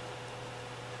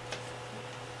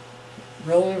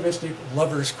relativistic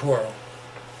lover's quarrel.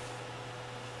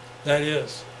 That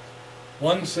is,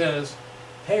 one says,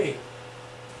 hey,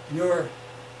 your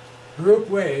group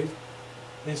wave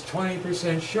is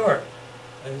 20% short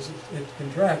as it's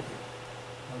contracting.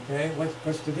 Okay,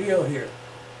 what's the deal here?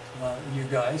 You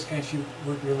guys, can't you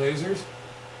work your lasers?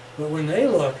 But when they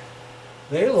look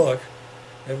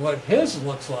at what his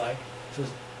looks like,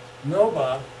 says, no,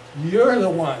 Bob, you're the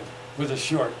one with a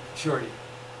shorty. And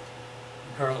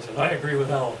Carlos says, I agree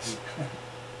with Alice.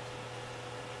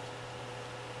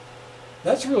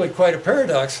 That's really quite a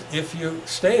paradox if you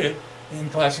state it in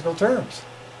classical terms.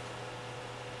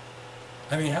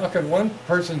 I mean, how can one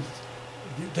person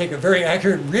take a very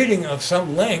accurate reading of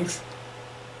some length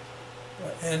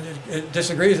and it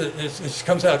disagrees, it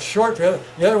comes out short? The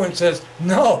other one says,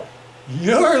 no,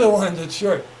 you're the one that's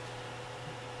short.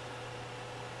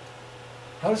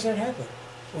 How does that happen?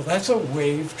 Well, that's a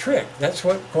wave trick. That's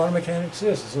what quantum mechanics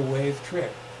is a wave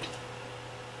trick.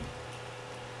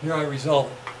 Here I resolve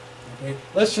it. Okay?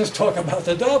 Let's just talk about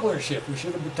the Doppler shift. We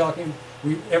should have been talking,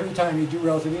 every time you do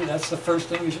relativity, that's the first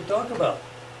thing you should talk about.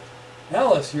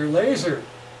 Alice, your laser,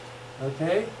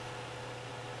 okay,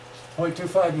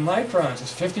 0.25 microns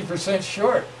is 50%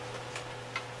 short.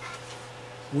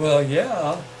 Well,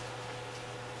 yeah,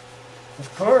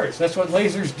 of course, that's what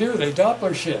lasers do, they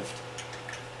Doppler shift.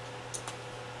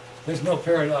 There's no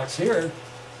paradox here.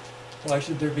 Why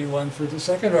should there be one for the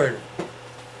second order?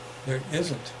 There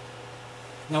isn't.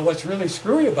 Now what's really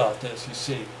screwy about this, you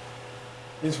see,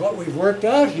 is what we've worked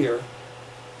out here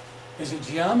is that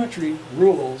geometry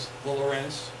rules, the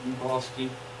Lorentz, Minkowski,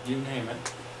 you name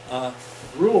it,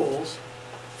 rules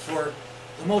for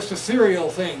the most ethereal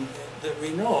thing that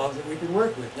we know of that we can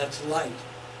work with. That's light.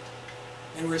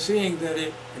 And we're seeing that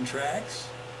it contracts.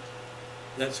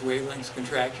 That's wavelength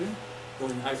contraction,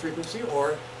 going high frequency,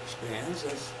 or expands,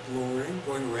 that's lowering,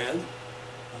 going red.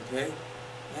 Okay?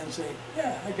 And say,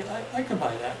 yeah, I can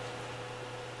buy that.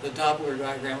 The Doppler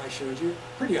diagram I showed you,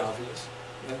 pretty obvious.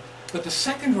 Right? But the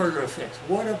second order effects,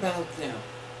 what about them?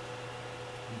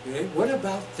 Okay, what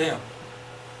about them?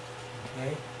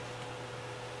 Okay?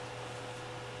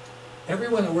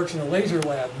 Everyone that works in a laser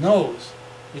lab knows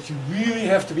that you really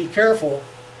have to be careful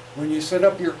when you set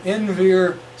up your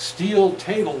NVIR steel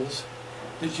tables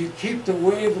that you keep the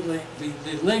wavelength,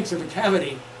 the length of a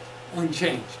cavity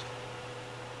unchanged.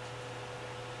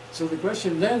 So the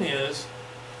question then is,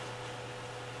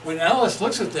 when Alice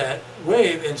looks at that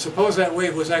wave, and suppose that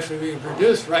wave was actually being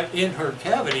produced right in her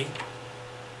cavity,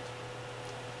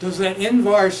 does that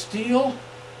INVAR steel,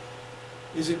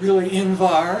 is it really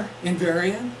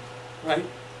invariant, right?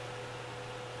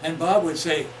 And Bob would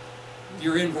say,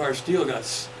 your INVAR steel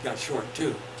got short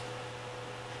too.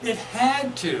 It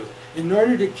had to, in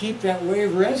order to keep that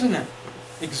wave resonant.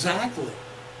 Exactly.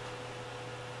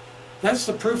 That's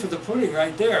the proof of the pudding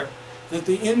right there, that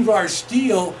the Invar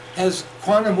steel has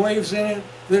quantum waves in it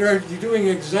that are doing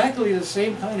exactly the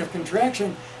same kind of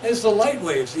contraction as the light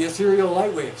waves, the ethereal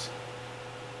light waves.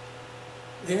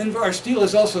 The Invar steel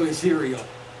is also ethereal.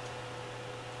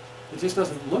 It just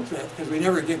doesn't look that because we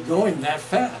never get going that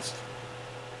fast.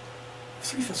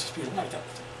 3/5 the speed of light.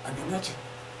 I mean, that's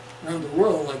around the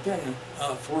world like that in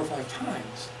 4 or 5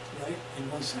 times, right,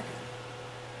 in 1 second.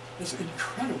 That's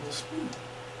incredible speed.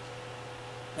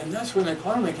 And that's when the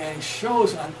quantum mechanics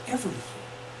shows on everything.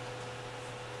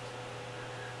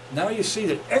 Now you see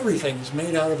that everything is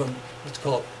made out of what's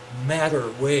called matter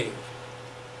wave.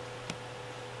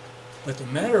 But the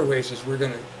matter waves, as we're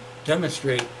going to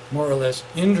demonstrate more or less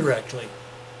indirectly,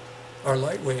 are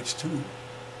light waves too.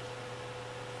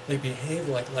 They behave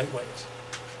like light waves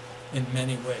in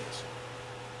many ways.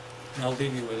 And I'll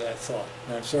leave you with that thought.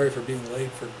 And I'm sorry for being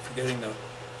late for getting the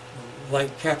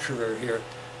light capturer here,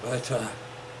 but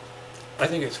I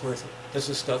think it's worth it. This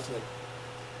is stuff that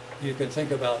you can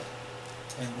think about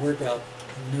and work out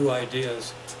new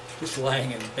ideas just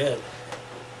lying in bed.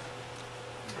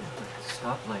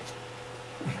 Stoplight.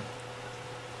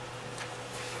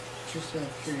 Just out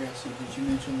of curiosity, did you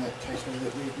mention that typo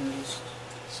that we had noticed?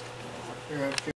 Or out of